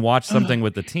sit and watch something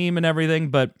with the team and everything,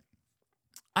 but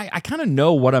I kind of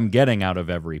know what I'm getting out of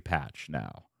every patch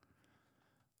now.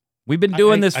 We've been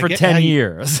doing this for 10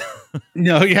 years.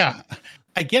 No, yeah.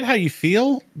 I get how you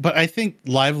feel, but I think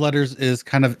live letters is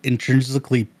kind of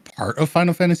intrinsically part of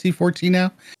Final Fantasy XIV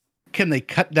now. Can they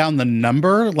cut down the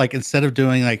number? Like instead of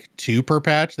doing like 2 per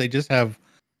patch, they just have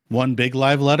 1 big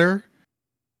live letter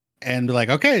and be like,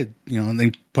 okay, and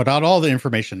then put out all the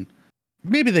information.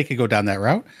 Maybe they could go down that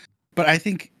route. But I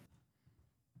think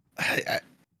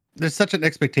there's such an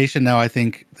expectation now, I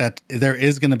think, that there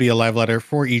is going to be a live letter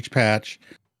for each patch.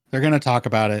 They're going to talk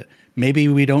about it. Maybe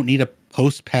we don't need a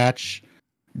post-patch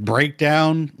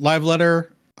breakdown live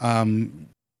letter.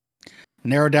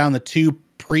 Narrow down the 2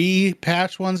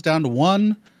 pre-patch ones down to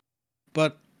 1.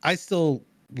 But I still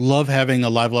love having a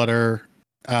live letter.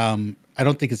 I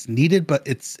don't think it's needed, but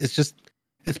it's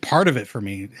part of it for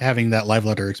me, having that live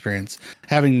letter experience,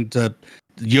 having to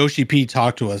Yoshi P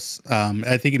talk to us.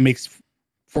 I think it makes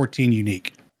 14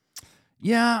 unique.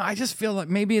 Yeah, I just feel like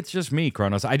maybe it's just me,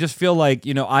 Kronos. I just feel like,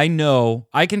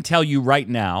 I can tell you right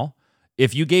now,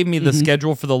 if you gave me the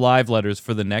schedule for the live letters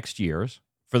for the next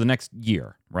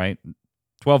year, right?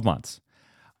 12 months.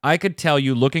 I could tell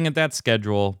you, looking at that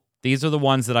schedule, these are the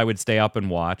ones that I would stay up and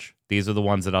watch. These are the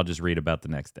ones that I'll just read about the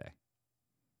next day.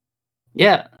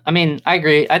 Yeah, I mean, I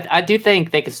agree. I do think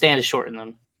they could stand to shorten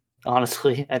them.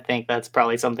 Honestly, I think that's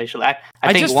probably something they should. I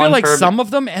think just feel like some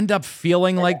of them end up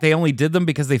feeling like they only did them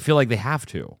because they feel like they have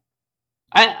to.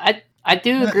 I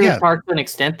do agree with Park to an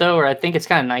extent, though, where I think it's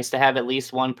kind of nice to have at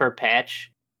least one per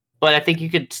patch. But I think you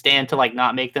could stand to like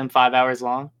not make them 5 hours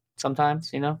long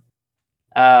sometimes,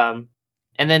 And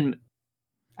then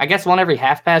I guess one every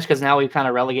half patch, because now we've kind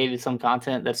of relegated some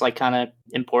content that's like kind of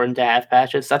important to half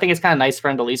patches. So I think it's kind of nice for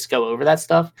them to at least go over that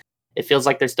stuff. It feels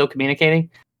like they're still communicating.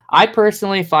 I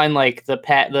personally find like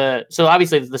so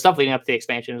obviously the stuff leading up to the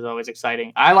expansion is always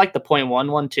exciting. I like the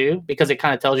 0.1 too, because it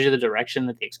kind of tells you the direction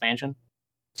of the expansion,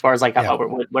 as far as like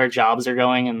where jobs are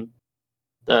going and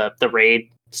the raid,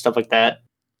 stuff like that.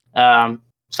 So I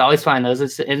always find those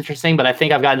it's interesting, but I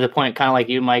think I've gotten to the point kind of like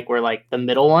you, Mike, where like the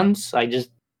middle ones, I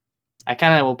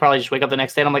kind of will probably just wake up the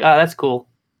next day and I'm like, oh, that's cool.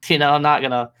 I'm not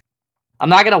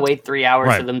gonna wait 3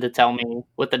 hours for them to tell me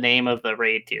what the name of the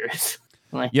raid tier is.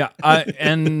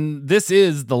 And this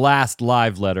is the last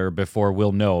live letter before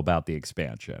we'll know about the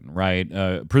expansion, right?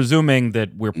 Presuming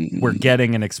that we're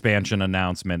getting an expansion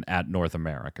announcement at North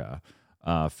America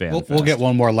Fan We'll get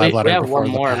one more live letter. We have before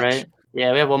one more, patch. right?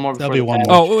 Yeah, we have one more. There'll be one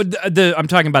Oh, more. I'm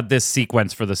talking about this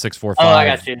sequence for the 645, I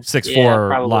got you.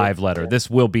 6-4 live letter. This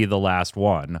will be the last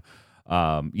one.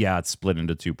 It's split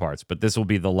into 2 parts, but this will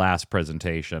be the last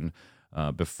presentation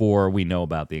before we know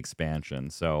about the expansion.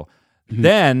 So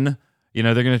then,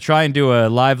 they're going to try and do a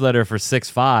live letter for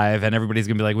 6.5, and everybody's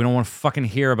going to be like, we don't want to fucking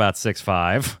hear about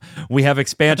 6.5. We have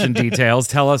expansion details.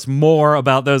 Tell us more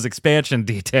about those expansion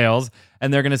details.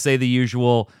 And they're going to say the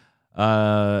usual,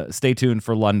 stay tuned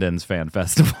for London's fan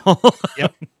festival.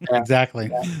 Yep, exactly.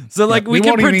 So, like, we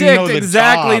can predict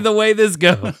exactly the way this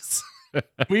goes.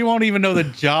 We won't even know the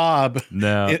job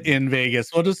in Vegas.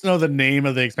 We'll just know the name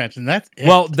of the expansion. That's it.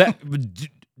 Well,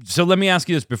 so let me ask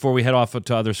you this before we head off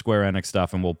to other Square Enix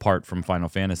stuff and we'll part from Final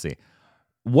Fantasy.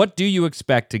 What do you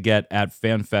expect to get at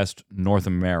FanFest North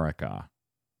America?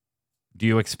 Do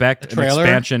you expect an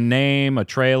expansion name, a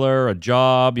trailer, a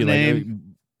job?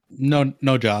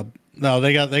 No job. No,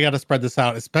 they got to spread this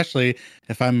out, especially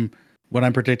what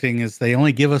I'm predicting is they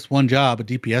only give us one job, a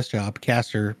DPS job,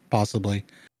 caster possibly.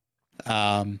 They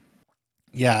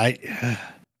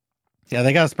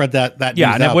got to spread that.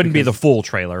 Yeah, and it wouldn't be the full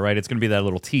trailer, right? It's going to be that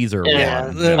little teaser. Yeah,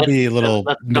 it'll be a little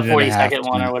the 40-second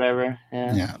one or whatever.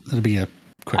 Yeah, it'll be a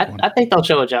quick one. I think they'll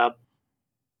show a job.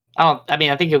 I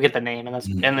think you'll get the name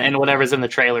and whatever's in the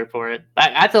trailer for it.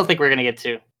 I still think we're going to get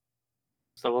 2.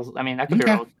 So I could be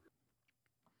wrong.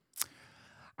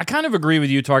 I kind of agree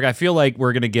with you, Tark. I feel like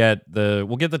we're gonna get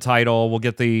we'll get the title, we'll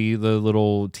get the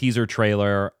little teaser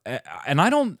trailer, and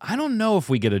I don't know if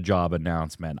we get a job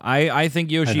announcement. I think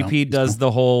Yoshi P does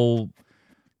the whole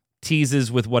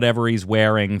teases with whatever he's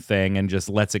wearing thing and just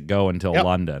lets it go until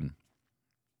London.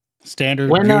 Standard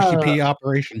Yoshi P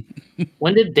operation.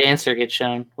 When did Dancer get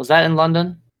shown? Was that in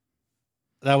London?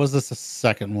 That was the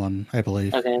second one, I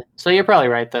believe. Okay, so you're probably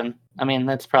right then.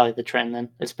 That's probably the trend then.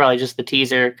 It's probably just the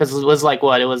teaser, because it was like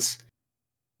what? It was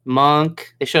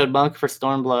Monk. They showed Monk for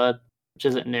Stormblood, which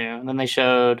isn't new. And then they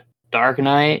showed Dark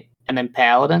Knight, and then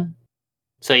Paladin.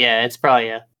 So yeah, it's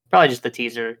probably just the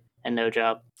teaser and no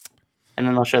job. And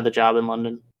then they'll show the job in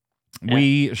London. Yeah.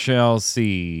 We shall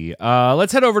see.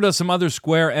 Let's head over to some other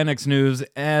Square Enix news.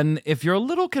 And if you're a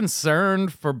little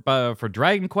concerned for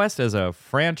Dragon Quest as a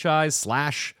franchise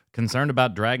 / concerned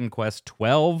about Dragon Quest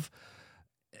 12,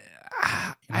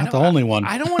 not the only one.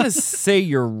 I don't want to say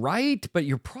you're right, but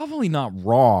you're probably not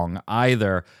wrong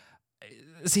either.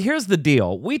 See, here's the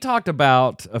deal. We talked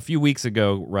about a few weeks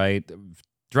ago, right?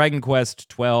 Dragon Quest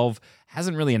 12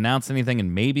 hasn't really announced anything,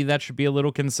 and maybe that should be a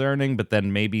little concerning, but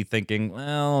then maybe thinking,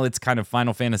 well, it's kind of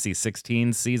Final Fantasy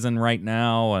 16 season right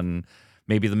now, and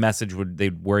maybe the message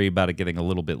they'd worry about it getting a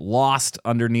little bit lost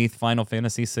underneath Final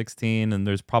Fantasy 16, and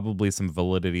there's probably some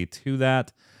validity to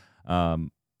that.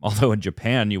 Although in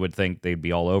Japan, you would think they'd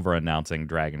be all over announcing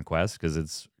Dragon Quest because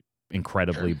it's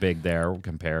incredibly big there,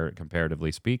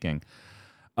 comparatively speaking.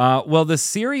 Well, the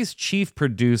series chief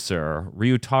producer,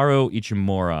 Ryutaro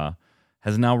Ichimura,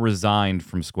 has now resigned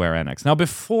from Square Enix. Now,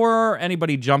 before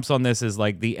anybody jumps on this as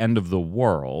like the end of the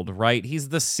world, right? He's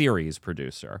the series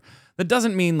producer. That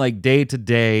doesn't mean like day to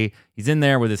day, he's in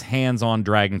there with his hands on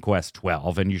Dragon Quest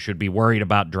 12, and you should be worried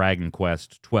about Dragon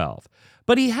Quest 12.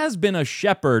 But he has been a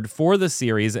shepherd for the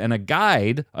series and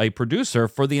a producer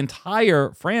for the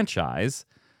entire franchise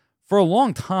for a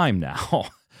long time now.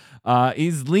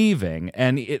 He's leaving,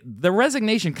 and the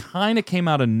resignation kind of came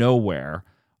out of nowhere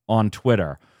on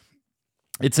Twitter.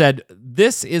 It said,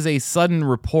 "This is a sudden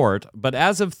report, but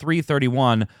as of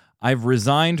 3/31, I've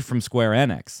resigned from Square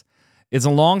Enix. It's a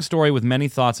long story with many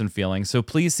thoughts and feelings, so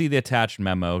please see the attached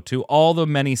memo. To all the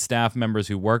many staff members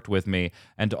who worked with me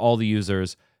and to all the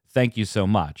users, thank you so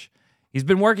much." He's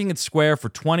been working at Square for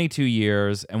 22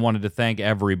 years and wanted to thank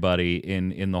everybody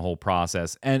in the whole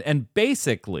process. And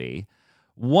basically,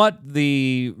 what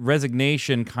the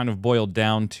resignation kind of boiled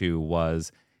down to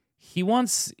was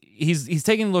he's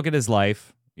taking a look at his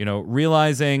life,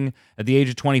 realizing at the age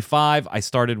of 25, I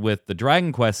started with the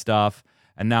Dragon Quest stuff,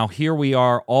 and now here we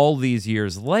are all these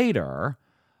years later.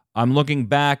 I'm looking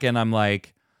back and I'm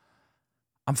like,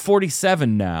 I'm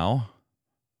 47 now.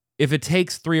 If it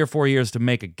takes 3 or 4 years to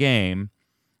make a game,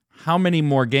 how many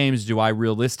more games do I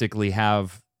realistically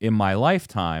have in my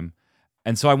lifetime?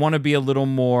 And so I want to be a little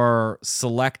more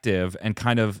selective and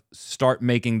kind of start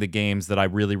making the games that I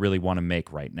really, really want to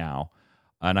make right now.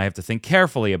 And I have to think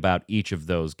carefully about each of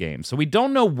those games. So we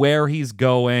don't know where he's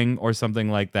going or something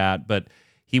like that, but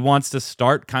he wants to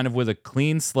start kind of with a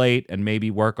clean slate and maybe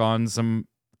work on some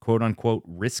quote-unquote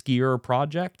riskier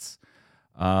projects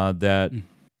that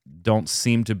don't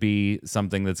seem to be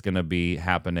something that's going to be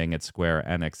happening at Square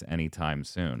Enix anytime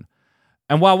soon.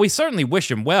 And while we certainly wish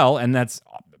him well, and that's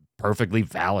perfectly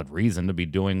valid reason to be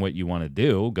doing what you want to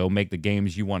do, go make the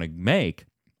games you want to make.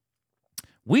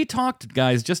 We talked,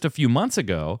 guys, just a few months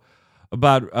ago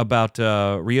about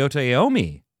Ryota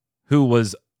Aomi, who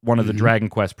was one of the Dragon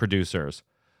Quest producers,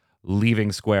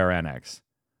 leaving Square Enix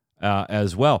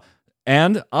as well,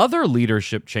 and other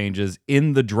leadership changes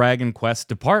in the Dragon Quest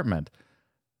department.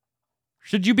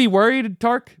 Should you be worried,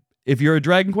 Tark, if you're a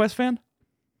Dragon Quest fan?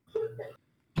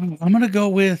 I'm going to go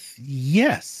with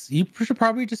yes. You should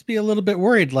probably just be a little bit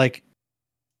worried. Like,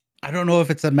 I don't know if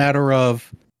it's a matter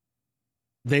of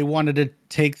they wanted to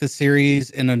take the series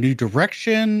in a new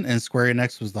direction and Square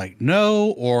Enix was like,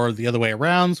 no, or the other way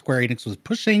around. Square Enix was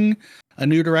pushing a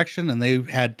new direction and they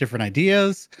had different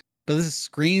ideas. But this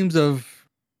screams of,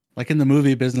 like in the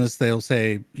movie business, they'll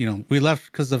say, we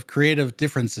left because of creative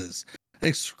differences.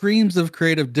 It screams of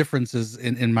creative differences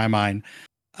in my mind.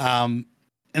 And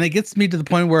it gets me to the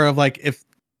point where if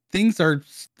things are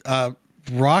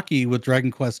rocky with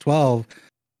Dragon Quest 12,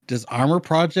 does Armor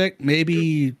Project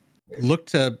maybe look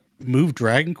to move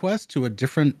Dragon Quest to a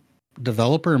different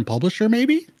developer and publisher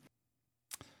maybe?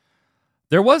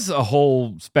 There was a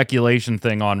whole speculation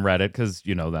thing on Reddit, because,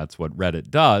 that's what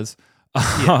Reddit does,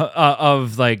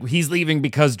 of like, he's leaving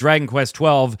because Dragon Quest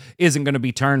 12 isn't going to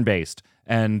be turn-based.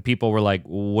 And people were like,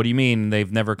 what do you mean?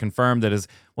 They've never confirmed that.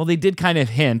 Well, they did kind of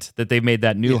hint that they've made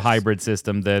that new hybrid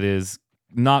system that is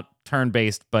not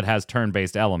turn-based, but has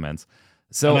turn-based elements.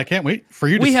 So and I can't wait for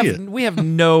you to see it. We have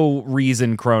no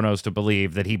reason, Kronos, to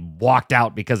believe that he walked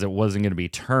out because it wasn't going to be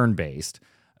turn-based.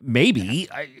 Maybe,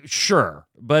 sure,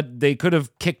 but they could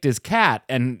have kicked his cat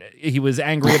and he was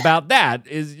angry about that,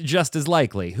 is just as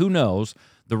likely. Who knows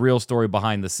the real story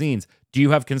behind the scenes? Do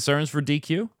you have concerns for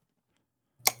DQ?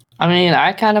 I mean,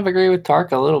 I kind of agree with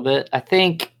Tark a little bit. I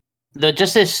think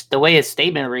the way his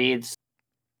statement reads,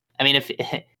 I mean, if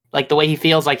like the way he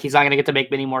feels like he's not going to get to make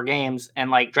many more games,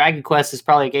 and like Dragon Quest is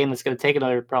probably a game that's going to take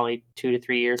another probably 2 to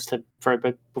 3 years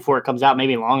before it comes out,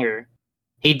 maybe longer.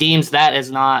 He deems that as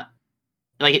not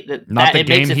like not the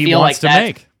game he wants to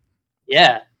make.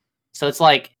 Yeah, so it's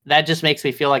like that just makes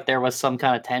me feel like there was some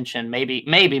kind of tension. Maybe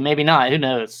not. Who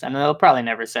knows? And they'll probably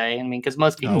never say. I mean, because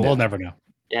most people, we'll never know.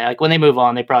 Yeah, like when they move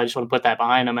on, they probably just want to put that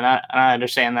behind them, and I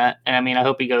understand that. And I mean, I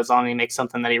hope he goes on and he makes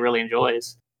something that he really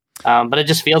enjoys. But it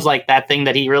just feels like that thing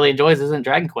that he really enjoys isn't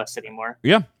Dragon Quest anymore.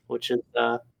 Yeah, which is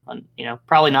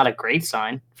probably not a great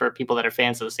sign for people that are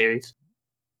fans of the series.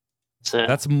 So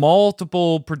that's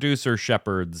multiple producer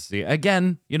shepherds.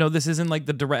 Again, this isn't like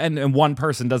the direct, and one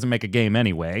person doesn't make a game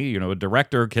anyway. A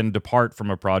director can depart from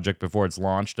a project before it's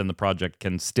launched, and the project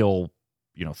can still,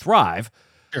 thrive.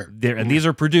 Sure. And these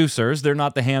are producers. They're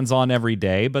not the hands-on every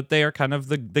day, but they are kind of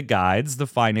the guides, the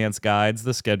finance guides,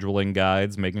 the scheduling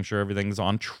guides, making sure everything's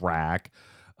on track.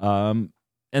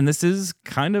 And this is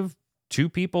kind of two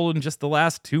people in just the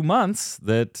last 2 months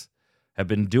that have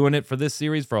been doing it for this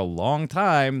series for a long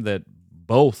time that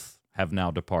both have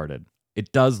now departed.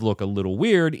 It does look a little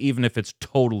weird, even if it's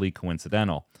totally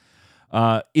coincidental.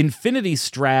 Infinity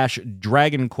Strash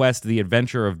Dragon Quest The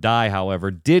Adventure of Dai, however,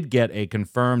 did get a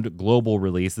confirmed global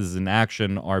release. This is an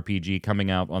action RPG coming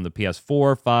out on the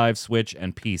PS4, 5, Switch,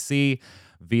 and PC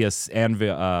via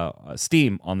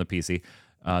Steam on the PC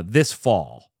this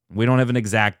fall. We don't have an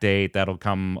exact date. That'll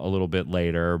come a little bit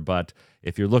later, but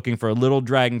if you're looking for a little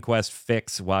Dragon Quest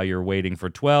fix while you're waiting for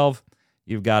 12,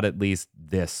 you've got at least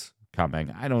this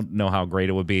coming. I don't know how great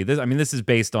it would be. This is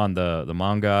based on the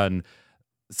manga, and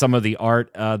some of the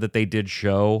art that they did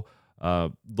show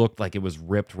looked like it was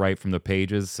ripped right from the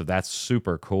pages, so that's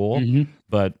super cool. Mm-hmm.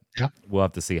 But we'll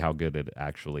have to see how good it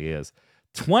actually is.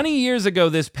 20 years ago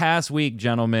this past week,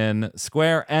 gentlemen,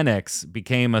 Square Enix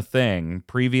became a thing,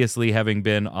 previously having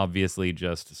been obviously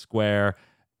just Square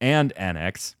and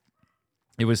Enix.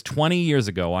 It was 20 years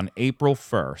ago on April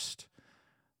 1st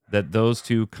that those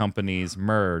two companies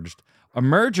merged. A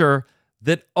merger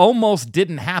that almost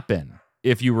didn't happen,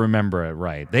 if you remember it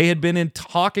right. They had been in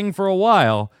talking for a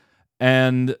while,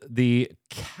 and the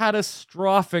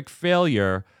catastrophic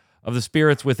failure of the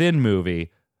Spirits Within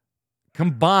movie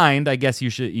combined, I guess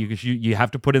you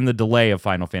have to put in the delay of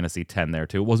Final Fantasy X there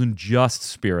too. It wasn't just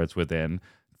Spirits Within.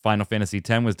 Final Fantasy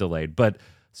X was delayed, but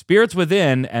Spirits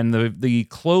Within and the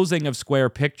closing of Square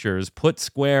Pictures put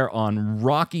Square on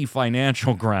rocky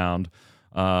financial ground.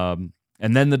 And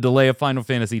then the delay of Final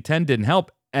Fantasy X didn't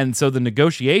help, and so the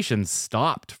negotiations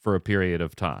stopped for a period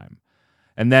of time.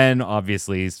 And then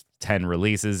obviously 10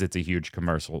 releases. It's a huge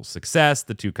commercial success.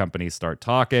 The two companies start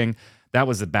talking. That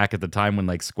was back at the time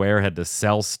when Square had to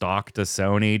sell stock to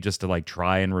Sony just to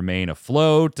try and remain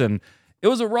afloat. And it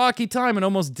was a rocky time and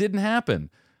almost didn't happen.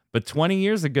 But 20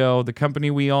 years ago, the company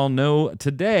we all know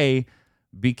today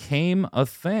became a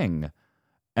thing.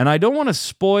 And I don't want to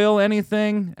spoil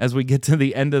anything as we get to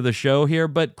the end of the show here,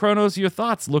 but Kronos, your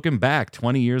thoughts looking back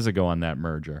 20 years ago on that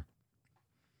merger?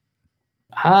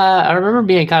 I remember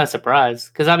being kind of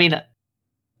surprised because I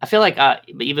feel like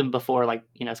even before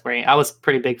Square, I was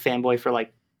pretty big fanboy for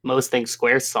most things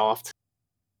SquareSoft,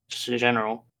 just in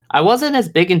general. I wasn't as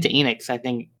big into Enix, I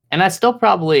think, and I still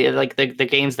probably the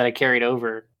games that I carried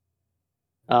over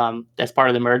as part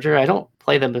of the merger. I don't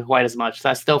play them quite as much, so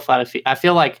I still I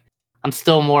feel like I'm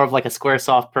still more of a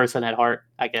SquareSoft person at heart,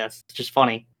 I guess. It's just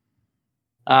funny.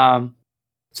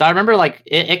 So I remember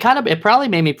it probably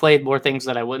made me play more things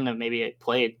that I wouldn't have maybe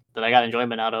played that I got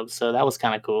enjoyment out of. So that was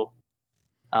kind of cool.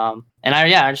 And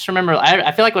I just remember,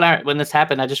 I feel like when this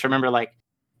happened, I just remember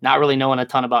not really knowing a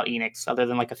ton about Enix other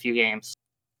than a few games.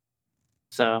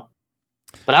 So,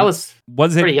 but I was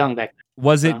pretty young back then.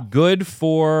 Was it good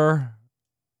for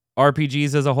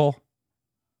RPGs as a whole?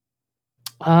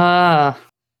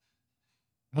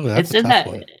 That's a tough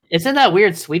one. It's in that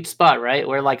weird sweet spot, right?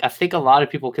 Where I think a lot of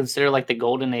people consider the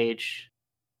golden age,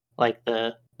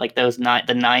 the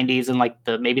 90s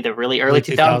and maybe the really early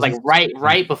 2000s,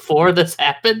 right before this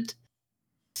happened.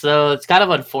 So it's kind of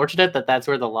unfortunate that that's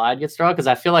where the line gets drawn, because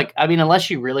I feel unless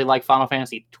you really like Final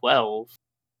Fantasy 12,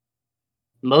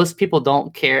 most people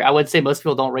don't care. I would say most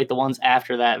people don't rate the ones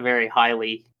after that very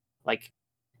highly,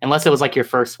 unless it was your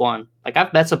first one.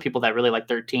 I've met some people that really like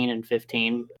 13 and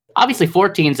 15. Obviously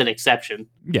 14's an exception.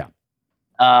 Yeah.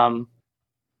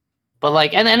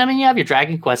 But and you have your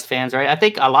Dragon Quest fans, right? I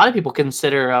think a lot of people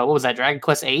consider what was that, Dragon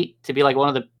Quest 8 to be one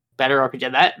of the better RPG.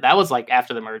 That was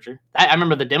after the merger. I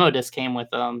remember the demo disc came with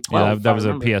 12. Yeah, that was a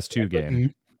PS2 game. Mm-hmm.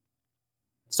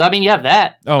 So you have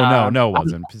that. Oh no, it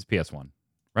wasn't. It's PS1,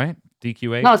 right?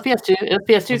 DQ8. No, it's PS2. It was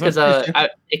PS2 because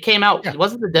it came out. Yeah.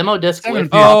 Wasn't the demo disc?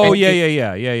 Oh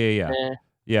yeah.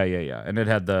 And it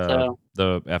had the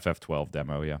FF12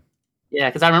 demo. Yeah. Yeah,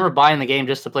 because I remember buying the game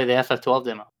just to play the FF12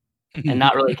 demo and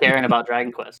not really caring about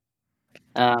Dragon Quest.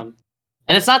 And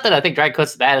it's not that I think Dragon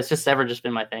Quest is bad. It's just never just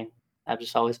been my thing. I've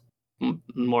just always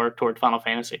more toward Final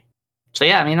Fantasy. So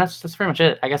yeah, that's pretty much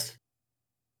it. I guess.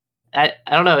 I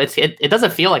don't know. It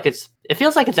doesn't feel like it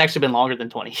feels like it's actually been longer than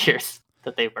 20 years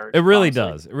that they've merged. It really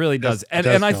does. It really does.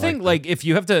 And I think if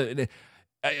you have to.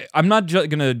 I'm not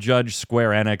going to judge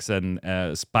Square Enix and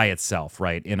by itself,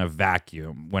 right, in a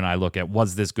vacuum when I look at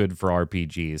was this good for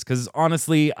RPGs? Because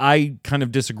honestly, I kind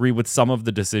of disagree with some of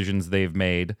the decisions they've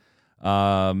made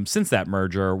since that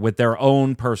merger with their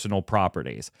own personal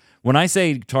properties. When I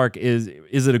say, Tark, is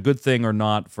it a good thing or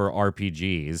not for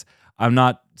RPGs, I'm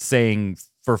not saying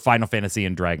for Final Fantasy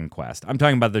and Dragon Quest. I'm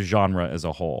talking about the genre as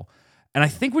a whole. And I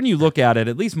think when you look at it,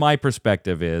 at least my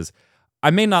perspective is, I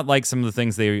may not like some of the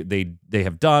things they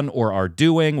have done or are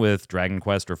doing with Dragon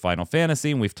Quest or Final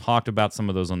Fantasy, and we've talked about some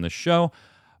of those on this show.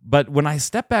 But when I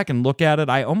step back and look at it,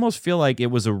 I almost feel like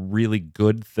it was a really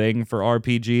good thing for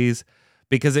RPGs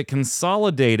because it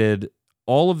consolidated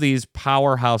all of these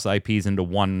powerhouse IPs into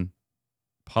one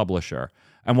publisher.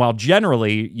 And while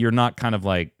generally you're not kind of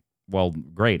like, well,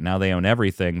 great, now they own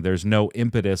everything, there's no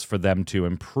impetus for them to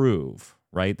improve,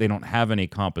 right? They don't have any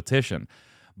competition.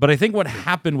 But I think what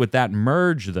happened with that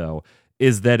merge, though,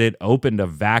 is that it opened a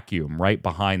vacuum right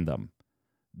behind them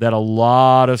that a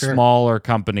lot of smaller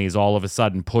companies all of a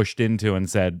sudden pushed into and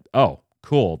said, oh,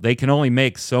 cool, they can only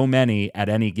make so many at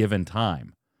any given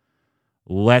time.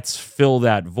 Let's fill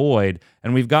that void.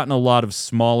 And we've gotten a lot of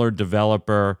smaller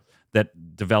developers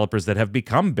that have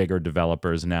become bigger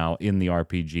developers now in the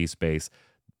RPG space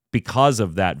because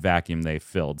of that vacuum they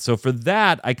filled. So for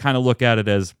that, I kind of look at it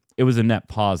as it was a net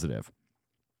positive.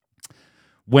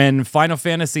 When Final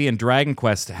Fantasy and Dragon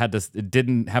Quest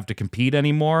didn't have to compete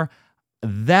anymore,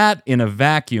 that in a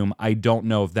vacuum, I don't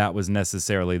know if that was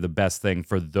necessarily the best thing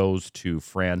for those two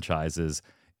franchises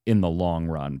in the long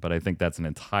run, but I think that's an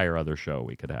entire other show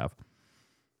we could have.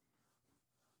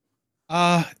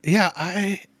 I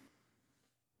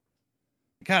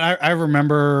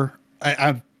remember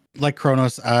I like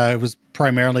Kronos. I was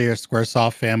primarily a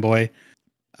Squaresoft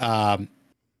fanboy.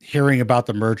 Hearing about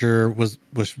the merger was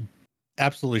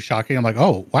absolutely shocking. I'm like,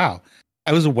 oh wow.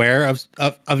 I was aware of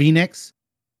Enix.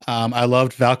 I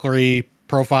loved Valkyrie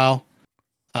Profile,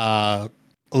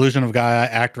 Illusion of Gaia,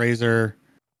 ActRaiser,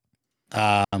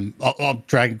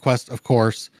 Dragon Quest, of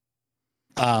course.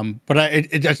 But I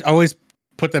just always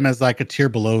put them as like a tier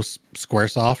below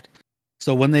Squaresoft.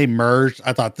 So when they merged,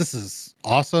 I thought this is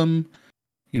awesome.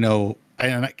 You know,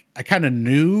 I kind of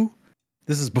knew,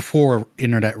 this is before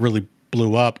internet really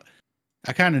blew up.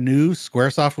 I kind of knew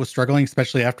Squaresoft was struggling,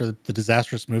 especially after the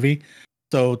disastrous movie.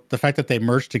 So the fact that they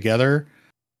merged together,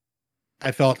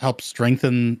 I felt helped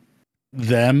strengthen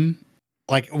them.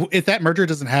 Like if that merger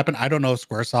doesn't happen, I don't know if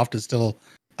Squaresoft is still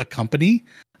a company,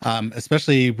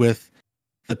 especially with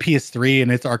the PS3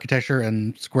 and its architecture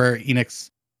and Square Enix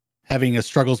having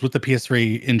struggles with the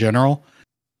PS3 in general.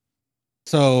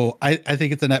 So I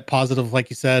think it's a net positive, like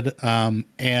you said.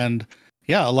 And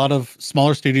yeah, a lot of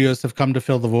smaller studios have come to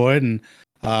fill the void, and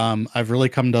I've really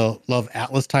come to love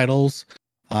Atlas titles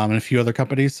and a few other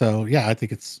companies. So yeah, I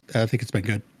think it's been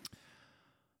good.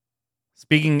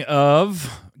 Speaking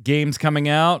of games coming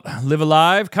out, Live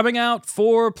Alive coming out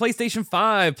for PlayStation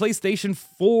 5, PlayStation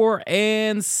 4,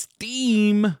 and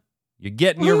Steam. You're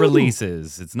getting your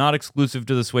releases. It's not exclusive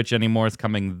to the Switch anymore. It's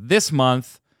coming this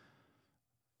month.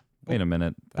 Wait a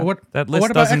minute. That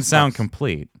list doesn't sound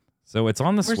complete. So it's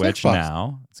on the Switch Xbox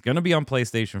now. It's going to be on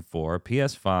PlayStation 4,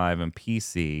 PS5, and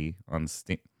PC on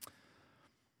Steam.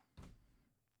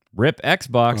 RIP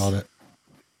Xbox.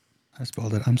 I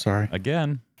spoiled it. I'm sorry.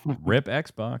 Again, RIP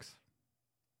Xbox.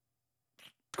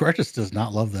 Square just does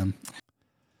not love them.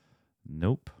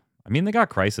 Nope. I mean, they got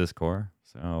Crisis Core,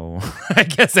 so I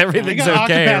guess everything's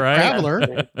okay, Octopath right?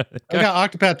 Traveler. I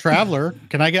got Octopath Traveler.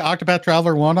 Can I get Octopath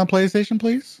Traveler 1 on PlayStation,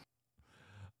 please?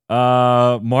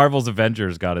 Marvel's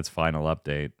Avengers got its final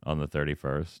update on the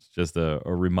 31st. Just a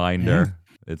reminder,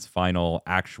 its final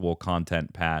actual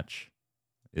content patch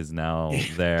is now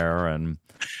there, and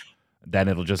then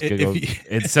it'll just go.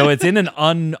 So it's in an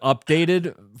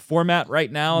unupdated format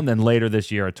right now, and then later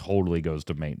this year it totally goes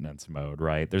to maintenance mode.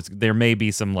 Right? There may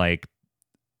be some like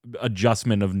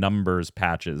adjustment of numbers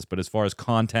patches, but as far as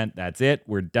content, that's it.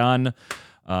 We're done.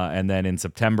 And then in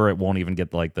September, it won't even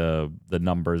get like the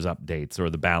numbers updates or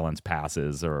the balance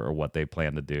passes or what they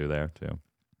plan to do there too.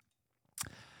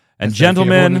 And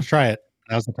gentlemen, try it.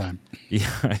 Now's the time. Yeah,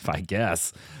 if I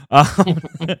guess.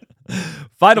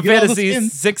 Final Fantasy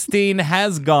 16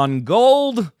 has gone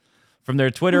gold. From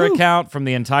their Twitter account, from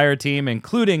the entire team,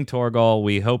 including Torgal,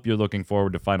 we hope you're looking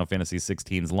forward to Final Fantasy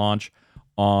 16's launch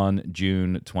on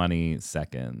June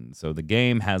 22nd. So the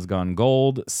game has gone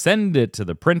gold. Send it to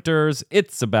the printers.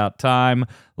 It's about time.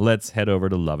 Let's head over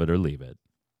to Love It or Leave It.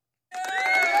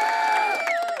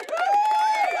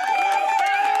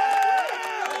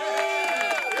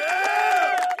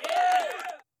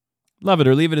 Love It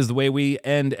or Leave It is the way we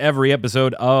end every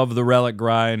episode of the Relic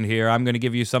Grind here. I'm going to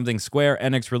give you something Square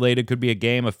Enix related. Could be a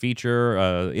game, a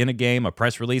feature, in a game, a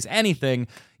press release, anything,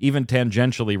 even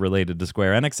tangentially related to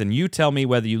Square Enix. And you tell me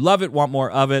whether you love it, want more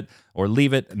of it, or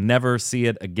leave it, never see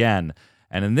it again.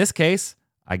 And in this case,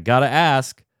 I got to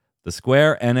ask, the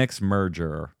Square Enix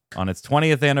merger on its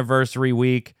 20th anniversary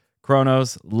week.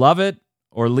 Kronos, love it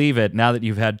or leave it now that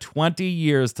you've had 20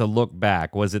 years to look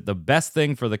back? Was it the best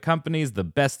thing for the companies, the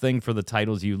best thing for the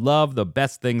titles you love, the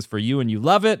best things for you and you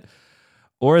love it?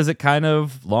 Or is it kind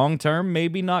of long-term,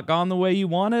 maybe not gone the way you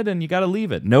wanted and you got to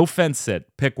leave it? No fence sit.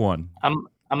 Pick one. I'm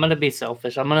going to be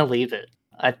selfish. I'm going to leave it.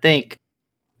 I think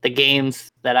the games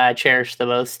that I cherish the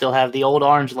most still have the old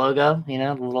orange logo, the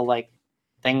little like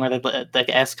thing where the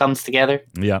S comes together.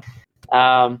 Yeah.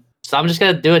 So I'm just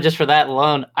going to do it just for that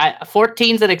alone.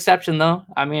 14's an exception, though.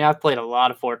 I mean, I've played a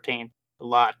lot of 14. A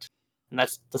lot. And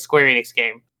that's the Square Enix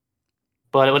game.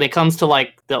 But when it comes to,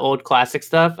 like, the old classic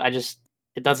stuff,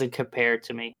 it doesn't compare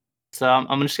to me. So I'm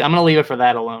going to leave it for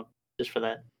that alone. Just for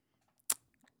that.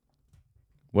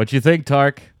 What you think,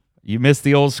 Tark? You missed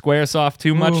the old Squaresoft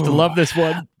too much to love this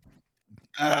one?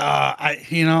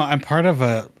 I'm part of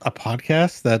a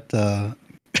podcast that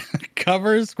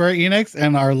covers Square Enix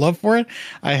and our love for it.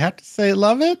 I have to say,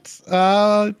 love it.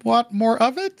 Want more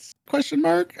of it? ?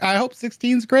 I hope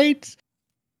 16's great.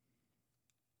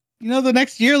 The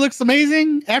next year looks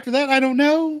amazing. After that, I don't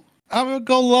know. I'm gonna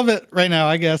go love it right now,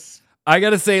 I guess. I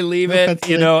gotta say, leave it.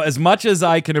 As much as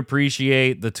I can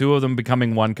appreciate the two of them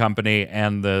becoming one company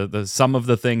and the some of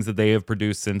the things that they have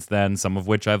produced since then, some of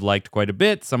which I've liked quite a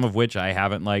bit, some of which I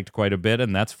haven't liked quite a bit,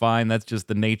 and that's fine. That's just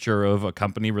the nature of a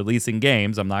company releasing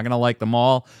games. I'm not gonna like them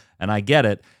all, and I get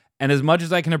it. And as much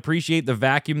as I can appreciate the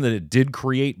vacuum that it did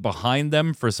create behind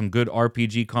them for some good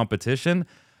RPG competition,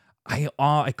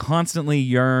 I constantly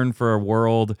yearn for a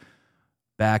world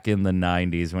back in the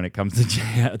 90s when it comes to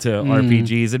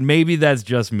RPGs, and maybe that's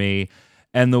just me,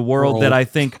 and the world that I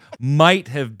think might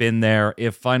have been there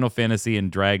if Final Fantasy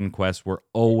and Dragon Quest were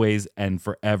always and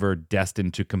forever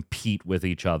destined to compete with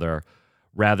each other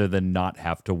rather than not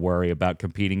have to worry about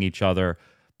competing each other,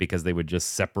 because they would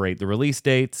just separate the release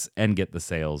dates and get the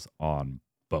sales on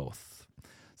both.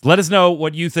 So let us know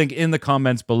what you think in the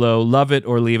comments below. Love it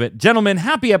or leave it. Gentlemen,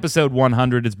 happy episode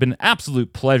 100. It's been an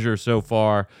absolute pleasure so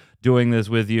far doing this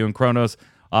with you. And Kronos,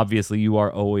 obviously you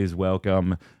are always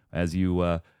welcome as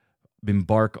you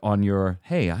embark on your,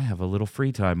 hey, I have a little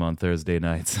free time on Thursday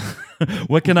nights.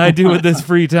 What can I do with this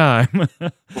free time?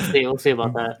 We'll see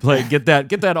about that.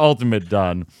 Get that ultimate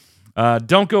done.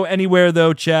 Don't go anywhere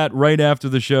though, chat. Right after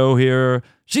the show here,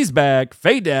 she's back.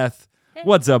 Faye Death. Hey.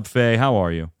 What's up, Faye? How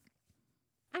are you?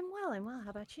 I'm well. How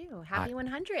about you? Happy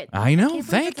 100. I know. Can't believe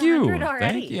Thank it's you. 100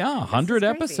 already. Thank you. Yeah, This is 100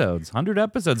 crazy. episodes. 100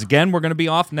 episodes. Again, we're going to be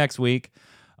off next week,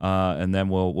 and then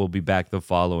we'll be back the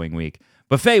following week.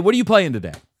 But Faye, what are you playing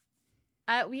today?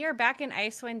 We are back in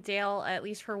Icewind Dale at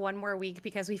least for one more week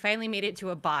because we finally made it to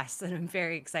a boss, and I'm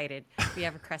very excited. We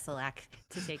have a Kresilak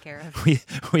to take care of.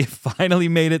 We finally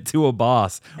made it to a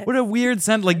boss. What a weird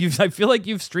sense. Like I feel like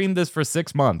you've streamed this for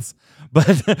 6 months, but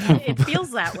It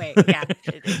feels that way. Yeah,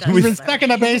 it does. We've feel been that stuck way.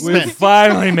 in a we basement.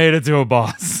 finally made it to a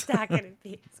boss. Stuck in a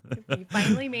basement. We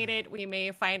finally made it. We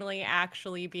may finally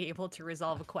actually be able to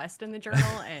resolve a quest in the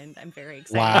journal, and I'm very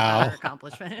excited about our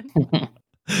accomplishment.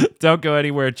 Don't go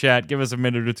anywhere, chat. Give us a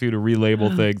minute or two to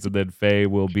relabel things, and then Faye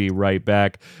will be right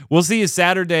back. We'll see you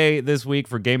Saturday this week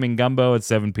for Gaming Gumbo at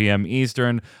 7 p.m.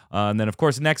 Eastern. And then, of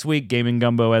course, next week, Gaming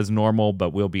Gumbo as normal,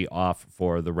 but we'll be off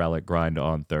for the Relic Grind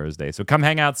on Thursday. So come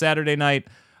hang out Saturday night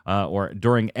or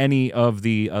during any of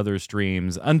the other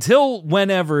streams. Until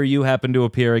whenever you happen to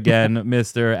appear again,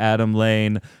 Mr. Adam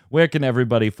Lane, where can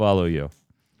everybody follow you?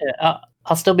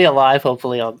 I'll still be alive,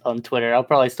 hopefully, on Twitter. I'll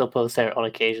probably still post there on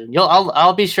occasion.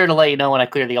 I'll be sure to let you know when I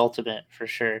clear the ultimate, for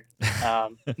sure.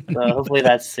 So hopefully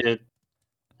that's soon.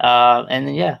 And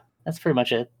then, yeah, that's pretty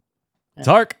much it.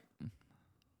 Tark.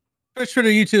 Twitch, Twitter,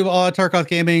 YouTube, all at Tarkoth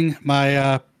Gaming.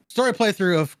 My story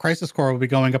playthrough of Crisis Core will be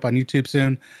going up on YouTube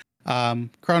soon.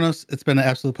 Kronos, it's been an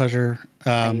absolute pleasure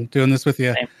doing this with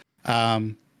you.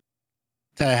 To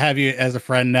have you as a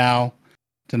friend now,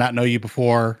 to not know you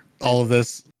before all of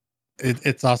this.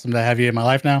 It's awesome to have you in my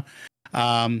life now.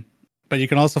 But you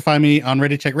can also find me on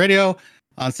Ready Check Radio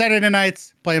on Saturday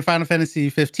nights playing Final Fantasy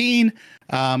 15.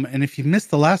 And if you missed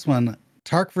the last one,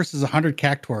 Tark versus 100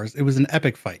 Cactuars, it was an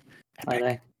epic fight.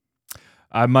 Okay.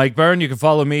 I'm Mike Byrne. You can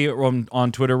follow me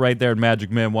on Twitter right there at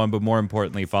MagicMan1, but more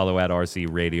importantly, follow at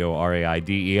RC Radio,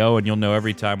 RAIDEO, and you'll know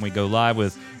every time we go live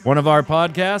with one of our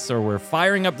podcasts or we're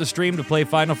firing up the stream to play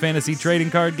Final Fantasy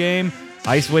trading card game,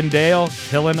 Icewind Dale,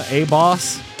 killing a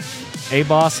boss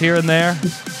here and there.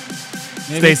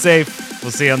 Stay safe.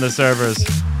 We'll see you on the servers.